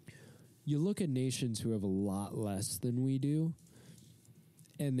 You look at nations who have a lot less than we do,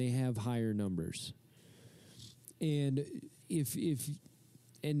 and they have higher numbers. And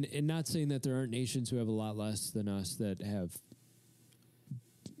and not saying that there aren't nations who have a lot less than us that have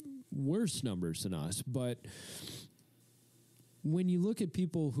worse numbers than us, but when you look at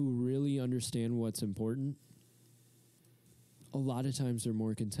people who really understand what's important, a lot of times they're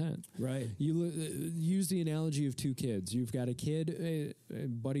more content. Right. You use the analogy of two kids. You've got a kid, a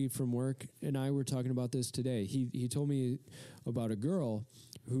buddy from work, and I were talking about this today. He told me about a girl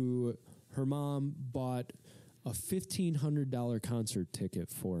who her mom bought a $1,500 concert ticket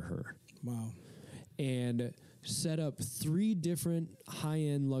for her. Wow. And set up 3 different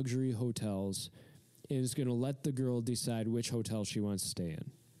high-end luxury hotels and is going to let the girl decide which hotel she wants to stay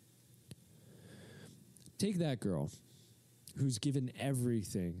in. Take that girl who's given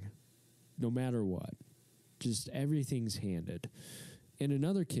everything, no matter what. Just everything's handed. And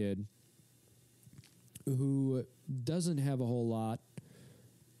another kid who doesn't have a whole lot,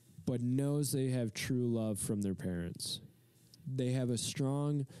 but knows they have true love from their parents. They have a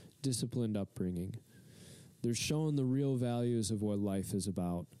strong, disciplined upbringing. They're showing the real values of what life is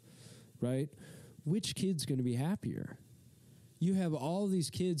about. right? Which kid's going to be happier? You have all these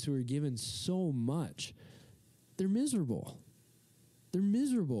kids who are given so much. They're miserable. They're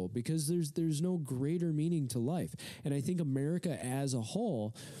miserable because there's no greater meaning to life. And I think America as a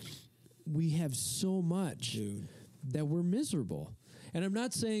whole, we have so much that we're miserable. And I'm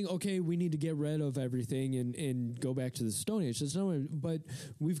not saying, okay, we need to get rid of everything and go back to the Stone Age. But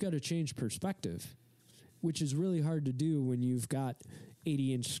we've got to change perspective, which is really hard to do when you've got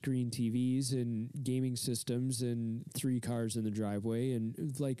 80-inch screen TVs and gaming systems and 3 cars in the driveway.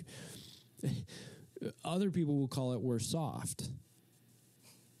 And like other people will call it we're soft.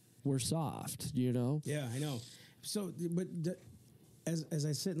 We're soft, you know? Yeah, I know. So, but as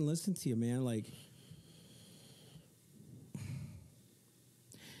I sit and listen to you, man, like,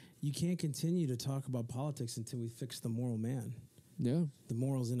 you can't continue to talk about politics until we fix the moral man. Yeah. The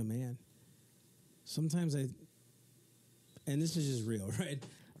morals in a man. Sometimes and this is just real, right?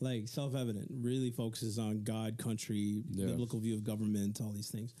 Like, self-evident, really focuses on God, country, biblical view of government, all these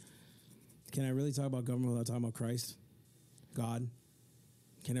things. Can I really talk about government without talking about Christ? God?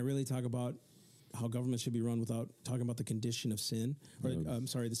 Can I really talk about how government should be run without talking about the condition of sin? Or,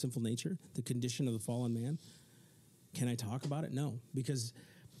 the sinful nature, the condition of the fallen man? Can I talk about it? No, because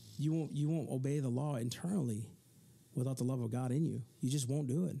you won't obey the law internally without the love of God in you. You just won't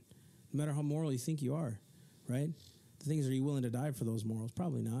do it, no matter how moral you think you are, right? The thing is, are you willing to die for those morals?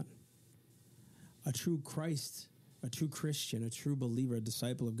 Probably not. A true Christ, a true Christian, a true believer, a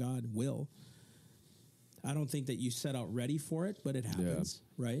disciple of God will. I don't think that you set out ready for it, but it happens,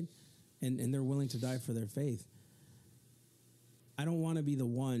 right? And they're willing to die for their faith. I don't want to be the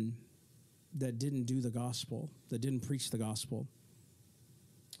one that didn't do the gospel, that didn't preach the gospel.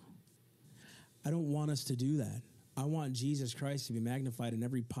 I don't want us to do that. I want Jesus Christ to be magnified in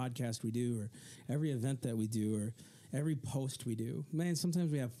every podcast we do, or every event that we do, or every post we do. Man,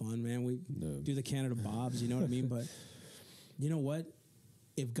 sometimes we have fun, man. We do the Canada Bobs, you know what I mean? But you know what?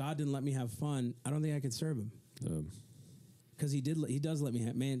 If God didn't let me have fun, I don't think I could serve him. Because he does let me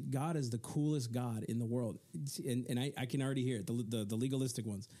have. Man, God is the coolest God in the world. And I can already hear it, the legalistic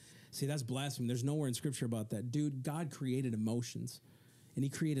ones. See, that's blasphemy. There's nowhere in Scripture about that. Dude, God created emotions, and he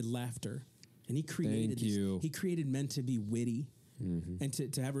created laughter. And he created He created men to be witty and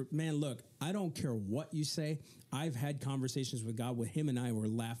to have. Man, look, I don't care what you say. I've had conversations with God where him and I were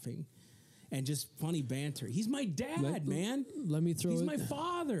laughing and just funny banter. He's my dad, man. He's my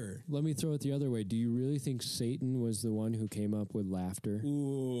father. Let me throw it the other way. Do you really think Satan was the one who came up with laughter?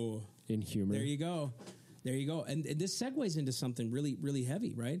 Ooh, in humor. There you go. And this segues into something really, really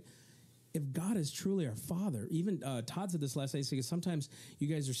heavy, right? If God is truly our Father, even Todd said this last night, because sometimes you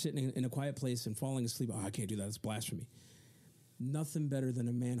guys are sitting in a quiet place and falling asleep. Oh, I can't do that. It's blasphemy. Nothing better than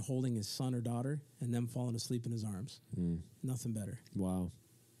a man holding his son or daughter and them falling asleep in his arms. Nothing better. Wow.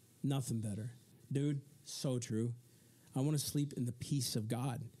 Nothing better. Dude, so true. I want to sleep in the peace of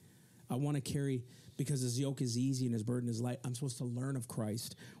God. I want to carry, because his yoke is easy and his burden is light. I'm supposed to learn of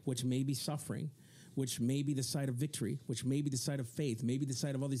Christ, which may be suffering, which may be the side of victory, which may be the side of faith, maybe the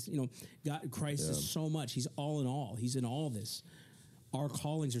side of all these, God, Christ is so much. He's all in all. He's in all this. Our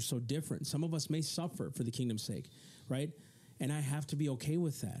callings are so different. Some of us may suffer for the kingdom's sake, right? And I have to be okay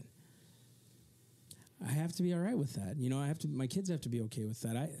with that. I have to be all right with that. My kids have to be okay with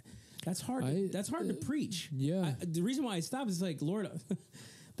that. That's hard. That's hard to preach. Yeah. The reason why I stopped is like, Lord,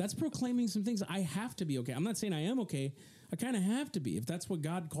 that's proclaiming some things. I have to be okay. I'm not saying I am okay. I kind of have to be. If that's what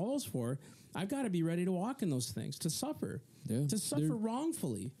God calls for, I've got to be ready to walk in those things, to suffer,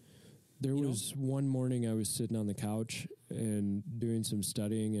 wrongfully. There was one morning I was sitting on the couch and doing some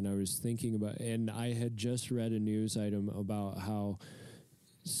studying, and I was thinking about, and I had just read a news item about how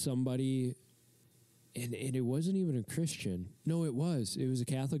somebody, and it wasn't even a Christian. No, it was a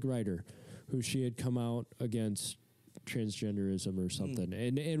Catholic writer who she had come out against transgenderism or something,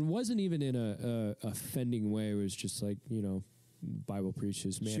 and wasn't even in a offending way. It was just like, Bible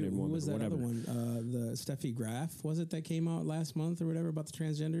preaches man and woman. Who was that whatever. other one? The Steffi Graf, was it, that came out last month or whatever about the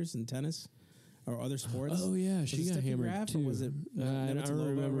transgenders in tennis or other sports? Oh yeah, she got Steffi hammered Graf, too. or was it I don't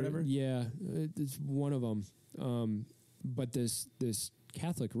remember. or whatever? Yeah, it's one of them. But this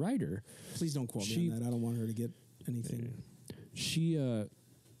Catholic writer, please don't quote me on that. I don't want her to get anything. She,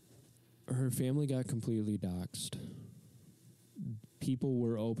 her family got completely doxxed. People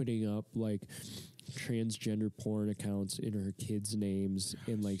were opening up like transgender porn accounts in her kids' names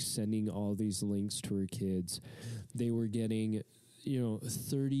and like sending all these links to her kids. They were getting,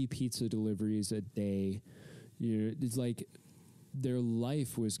 30 pizza deliveries a day. It's like their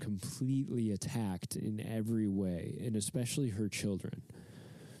life was completely attacked in every way, and especially her children.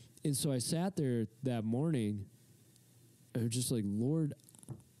 And so I sat there that morning and I was just like, Lord,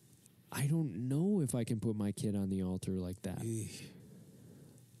 I don't know if I can put my kid on the altar like that.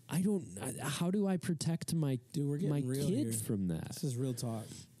 How do I protect my my real kid here. from that? This is real talk.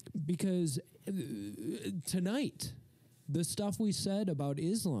 Because tonight, the stuff we said about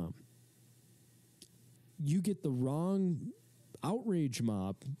Islam, you get the wrong outrage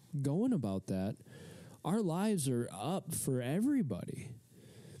mob going about that. Our lives are up for everybody.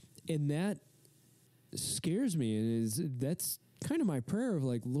 And that scares me. And that's kind of my prayer of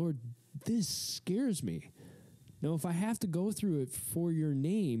like, Lord, this scares me. Now, if I have to go through it for your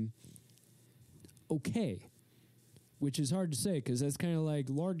name, okay. Which is hard to say because that's kind of like,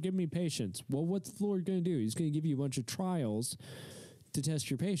 Lord, give me patience. Well, what's the Lord going to do? He's going to give you a bunch of trials to test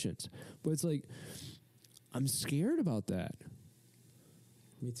your patience. But it's like, I'm scared about that.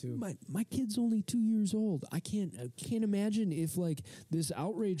 Me too. My kid's only 2 years old. I can't imagine if like this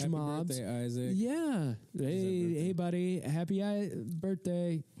outrage Happy mobs. birthday, Isaac. Yeah. Hey, buddy. Happy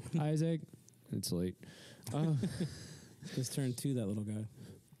birthday, Isaac. It's late. Just turned 2, that little guy.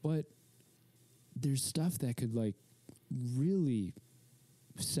 But there's stuff that could like really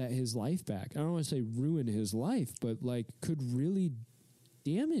set his life back. I don't want to say ruin his life, but like could really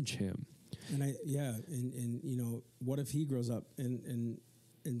damage him. And and you know, what if he grows up and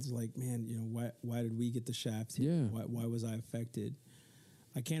it's like, man, you know, why did we get the shaft here? Yeah. Why was I affected?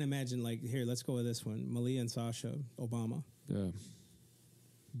 I can't imagine, like, here, let's go with this one. Malia and Sasha Obama. Yeah.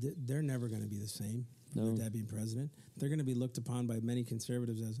 They're never going to be the same. No. Their dad being president. They're going to be looked upon by many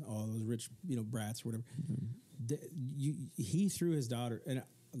conservatives as, oh, those rich, you know, brats or whatever. He threw his daughter, and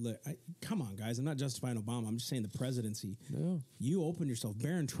come on, guys, I'm not justifying Obama. I'm just saying the presidency. No. You open yourself.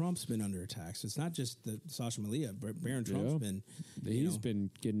 Barron Trump's been under attack. So it's not just the Sasha Malia. Barron Trump's been, he's been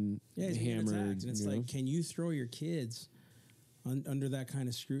getting hammered. And it's like, can you throw your kids under that kind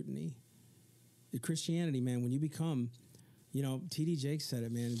of scrutiny? The Christianity, man, when you become, you know, T.D. Jakes said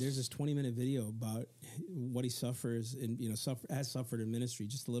it, man. There's this 20-minute video about what he suffers and, you know, has suffered in ministry,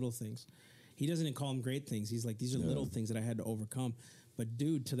 just the little things. He doesn't even call them great things. He's like, these are little things that I had to overcome. But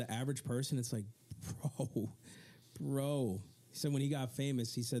dude, to the average person, it's like, bro. He said when he got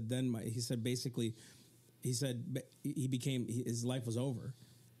famous, he said his life was over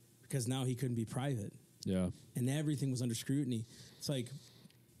because now he couldn't be private. Yeah. And everything was under scrutiny. It's like,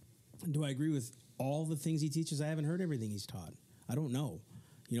 do I agree with all the things he teaches? I haven't heard everything he's taught. I don't know.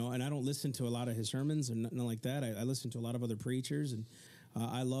 You know, and I don't listen to a lot of his sermons or nothing like that. I listen to a lot of other preachers, and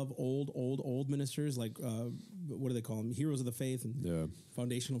I love old ministers like, what do they call them? Heroes of the faith and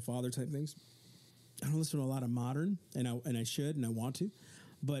foundational father type things. I don't listen to a lot of modern, and I should, and I want to.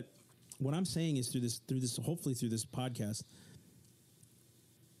 But what I'm saying is hopefully through this podcast,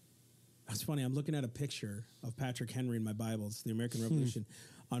 it's funny, I'm looking at a picture of Patrick Henry in my Bible. It's the American Revolution.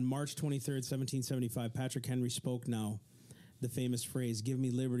 On March 23rd, 1775, Patrick Henry spoke now the famous phrase, "Give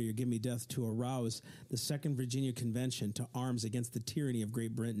me liberty or give me death," to arouse the Second Virginia Convention to arms against the tyranny of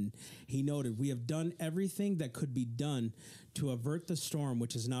Great Britain. He noted, "We have done everything that could be done to avert the storm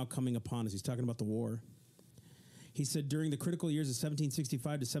which is now coming upon us." He's talking about the war. He said during the critical years of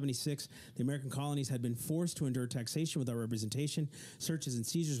 1765 to 76, the American colonies had been forced to endure taxation without representation, searches and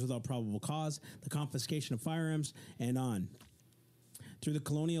seizures without probable cause, the confiscation of firearms, and on. Though the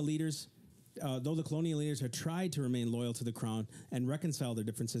colonial leaders had tried to remain loyal to the crown and reconcile their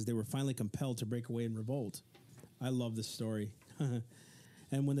differences, they were finally compelled to break away and revolt. I love this story.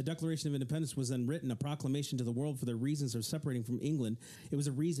 And when the Declaration of Independence was then written, a proclamation to the world for their reasons of separating from England, it was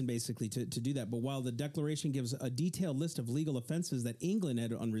a reason basically to do that. But while the Declaration gives a detailed list of legal offenses that England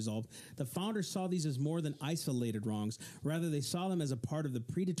had unresolved, the founders saw these as more than isolated wrongs. Rather, they saw them as a part of the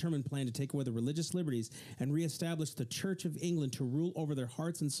predetermined plan to take away the religious liberties and reestablish the Church of England to rule over their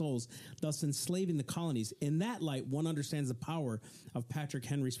hearts and souls, thus enslaving the colonies. In that light, one understands the power of Patrick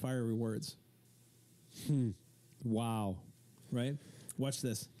Henry's fiery words. Wow. Right? Watch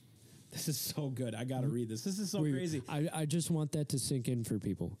this. This is so good. I got to read this. This is so crazy. I just want that to sink in for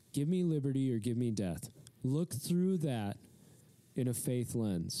people. Give me liberty or give me death. Look through that in a faith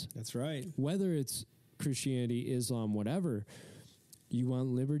lens. That's right. Whether it's Christianity, Islam, whatever, you want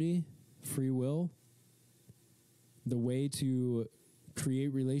liberty, free will, the way to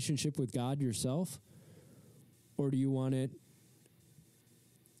create relationship with God yourself, or do you want it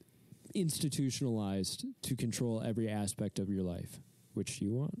institutionalized to control every aspect of your life? Which do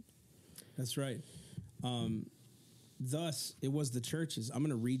you want? That's right. Thus, it was the churches. I'm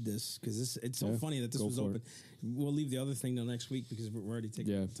going to read this because it's so funny that this was open. We'll leave the other thing till next week because we're already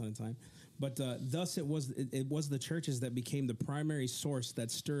taking a ton of time. But thus, it was the churches that became the primary source that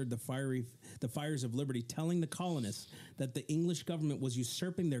stirred the fires of liberty, telling the colonists that the English government was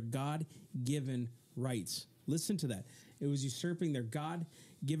usurping their God-given rights. Listen to that. It was usurping their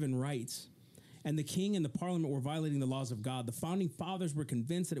God-given rights. And the king and the parliament were violating the laws of God. The founding fathers were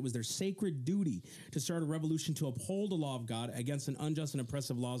convinced that it was their sacred duty to start a revolution to uphold the law of God against an unjust and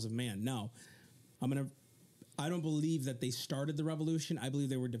oppressive laws of man. Now, I don't believe that they started the revolution. I believe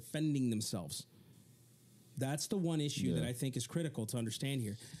they were defending themselves. That's the one issue that I think is critical to understand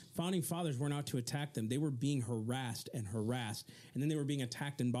here. Founding fathers were not to attack them. They were being harassed, and then they were being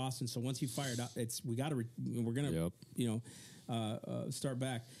attacked in Boston. So once you fired up, we're going to, start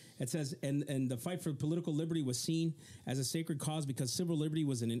back. It says, and the fight for political liberty was seen as a sacred cause because civil liberty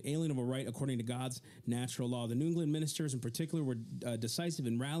was an inalienable right according to God's natural law. The New England ministers in particular were decisive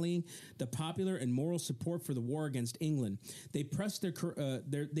in rallying the popular and moral support for the war against England. They pressed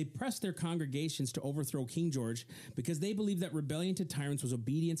their congregations to overthrow King George because they believed that rebellion to tyrants was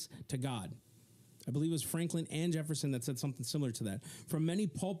obedience to God. I believe it was Franklin and Jefferson that said something similar to that. From many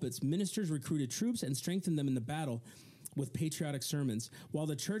pulpits, ministers recruited troops and strengthened them in the battle with patriotic sermons, while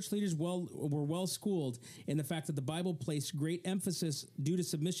the church leaders were well schooled in the fact that the Bible placed great emphasis due to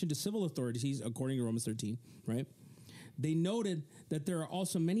submission to civil authorities, according to Romans 13, right? They noted that there are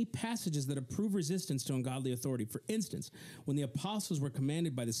also many passages that approve resistance to ungodly authority. For instance, when the apostles were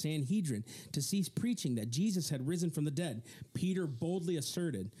commanded by the Sanhedrin to cease preaching that Jesus had risen from the dead, Peter boldly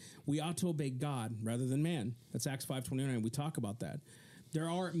asserted, we ought to obey God rather than man. That's Acts 5:29. We talk about that. There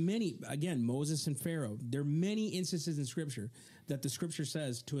are many, again, Moses and Pharaoh. There are many instances in Scripture that the Scripture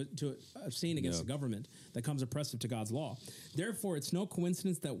says to abstain against the government that comes oppressive to God's law. Therefore, it's no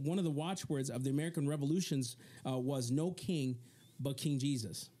coincidence that one of the watchwords of the American revolutions was no king but King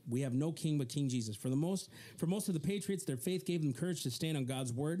Jesus. We have no king but King Jesus. For most of the patriots, their faith gave them courage to stand on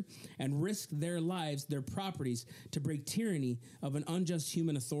God's word and risk their lives, their properties, to break tyranny of an unjust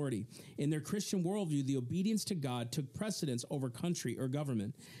human authority. In their Christian worldview, the obedience to God took precedence over country or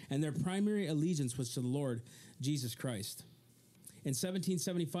government, and their primary allegiance was to the Lord Jesus Christ. In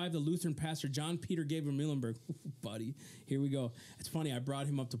 1775, the Lutheran pastor John Peter Gabriel Muhlenberg, buddy, here we go. It's funny, I brought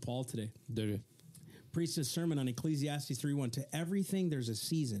him up to Paul today. Did you? Preached a sermon on Ecclesiastes 3:1. To everything there's a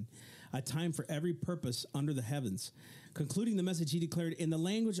season, a time for every purpose under the heavens. Concluding the message, he declared, in the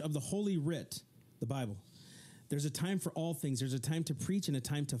language of the Holy Writ, the Bible, there's a time for all things. There's a time to preach and a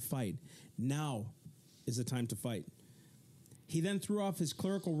time to fight. Now is the time to fight. He then threw off his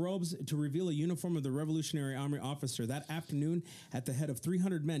clerical robes to reveal a uniform of the Revolutionary Army officer. That afternoon, at the head of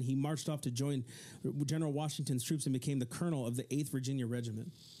 300 men, he marched off to join General Washington's troops and became the colonel of the 8th Virginia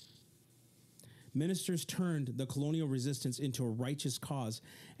Regiment. Ministers turned the colonial resistance into a righteous cause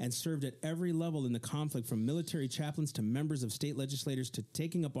and served at every level in the conflict, from military chaplains to members of state legislators to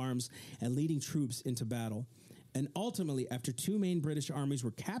taking up arms and leading troops into battle. And ultimately, after two main British armies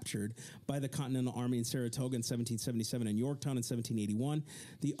were captured by the Continental Army in Saratoga in 1777 and Yorktown in 1781,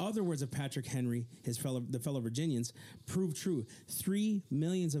 the other words of Patrick Henry, the fellow Virginians, proved true. 3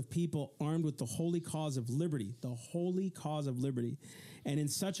 million of people armed with the holy cause of liberty, and in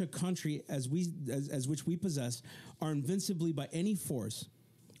such a country as which we possess, are invincible by any force,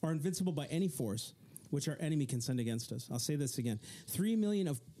 which our enemy can send against us. I'll say this again. 3 million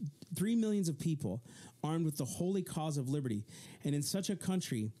of people armed with the holy cause of liberty, and in such a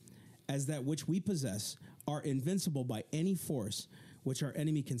country as that which we possess, are invincible by any force which our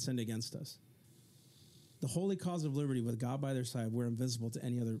enemy can send against us. The holy cause of liberty, with God by their side, we're invincible to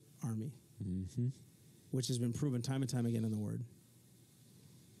any other army, which has been proven time and time again in the Word.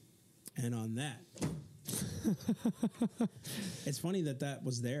 And on that, it's funny that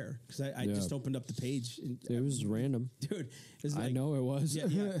was there, because I just opened up the page. And, it was random. Dude. It was like, I know it was. Yeah.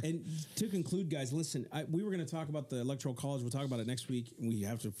 And to conclude, guys, listen, we were going to talk about the Electoral College. We'll talk about it next week. We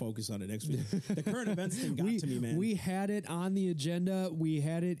have to focus on it next week. The current events thing got to me, man. We had it on the agenda. We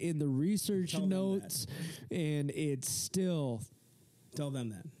had it in the research notes, and it's still... Tell them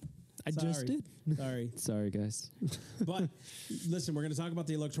that. I just did. Sorry, guys. But listen, we're going to talk about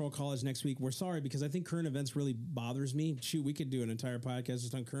the Electoral College next week. We're sorry, because I think current events really bothers me. Shoot, we could do an entire podcast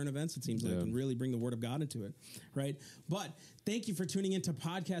just on current events. It seems like it can really bring the Word of God into it, right? But thank you for tuning into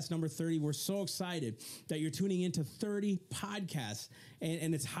podcast number 30. We're so excited that you're tuning into 30 podcasts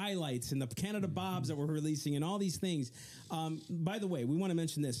and its highlights and the Canada Bobs that we're releasing and all these things. By the way, we want to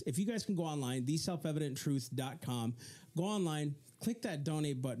mention this. If you guys can go online, theselfevidenttruth.com, go online, click that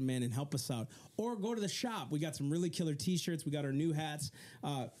donate button, man, and help us out. Or go to the shop. We got some really killer T-shirts. We got our new hats,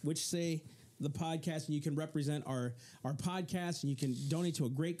 which say the podcast, and you can represent our podcast, and you can donate to a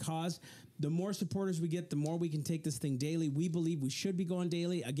great cause. The more supporters we get, the more we can take this thing daily. We believe we should be going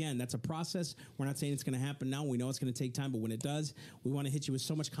daily. Again, that's a process. We're not saying it's going to happen now. We know it's going to take time, but when it does, we want to hit you with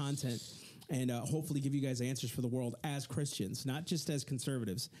so much content and hopefully give you guys answers for the world as Christians, not just as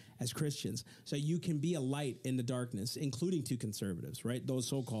conservatives, as Christians, so you can be a light in the darkness, including to conservatives, right? Those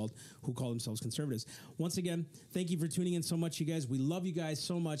so-called who call themselves conservatives. Once again, thank you for tuning in so much, you guys. We love you guys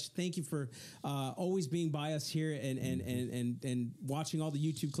so much. Thank you for always being by us here and watching all the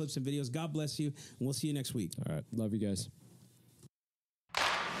YouTube clips and videos. God bless you, and we'll see you next week. All right. Love you guys.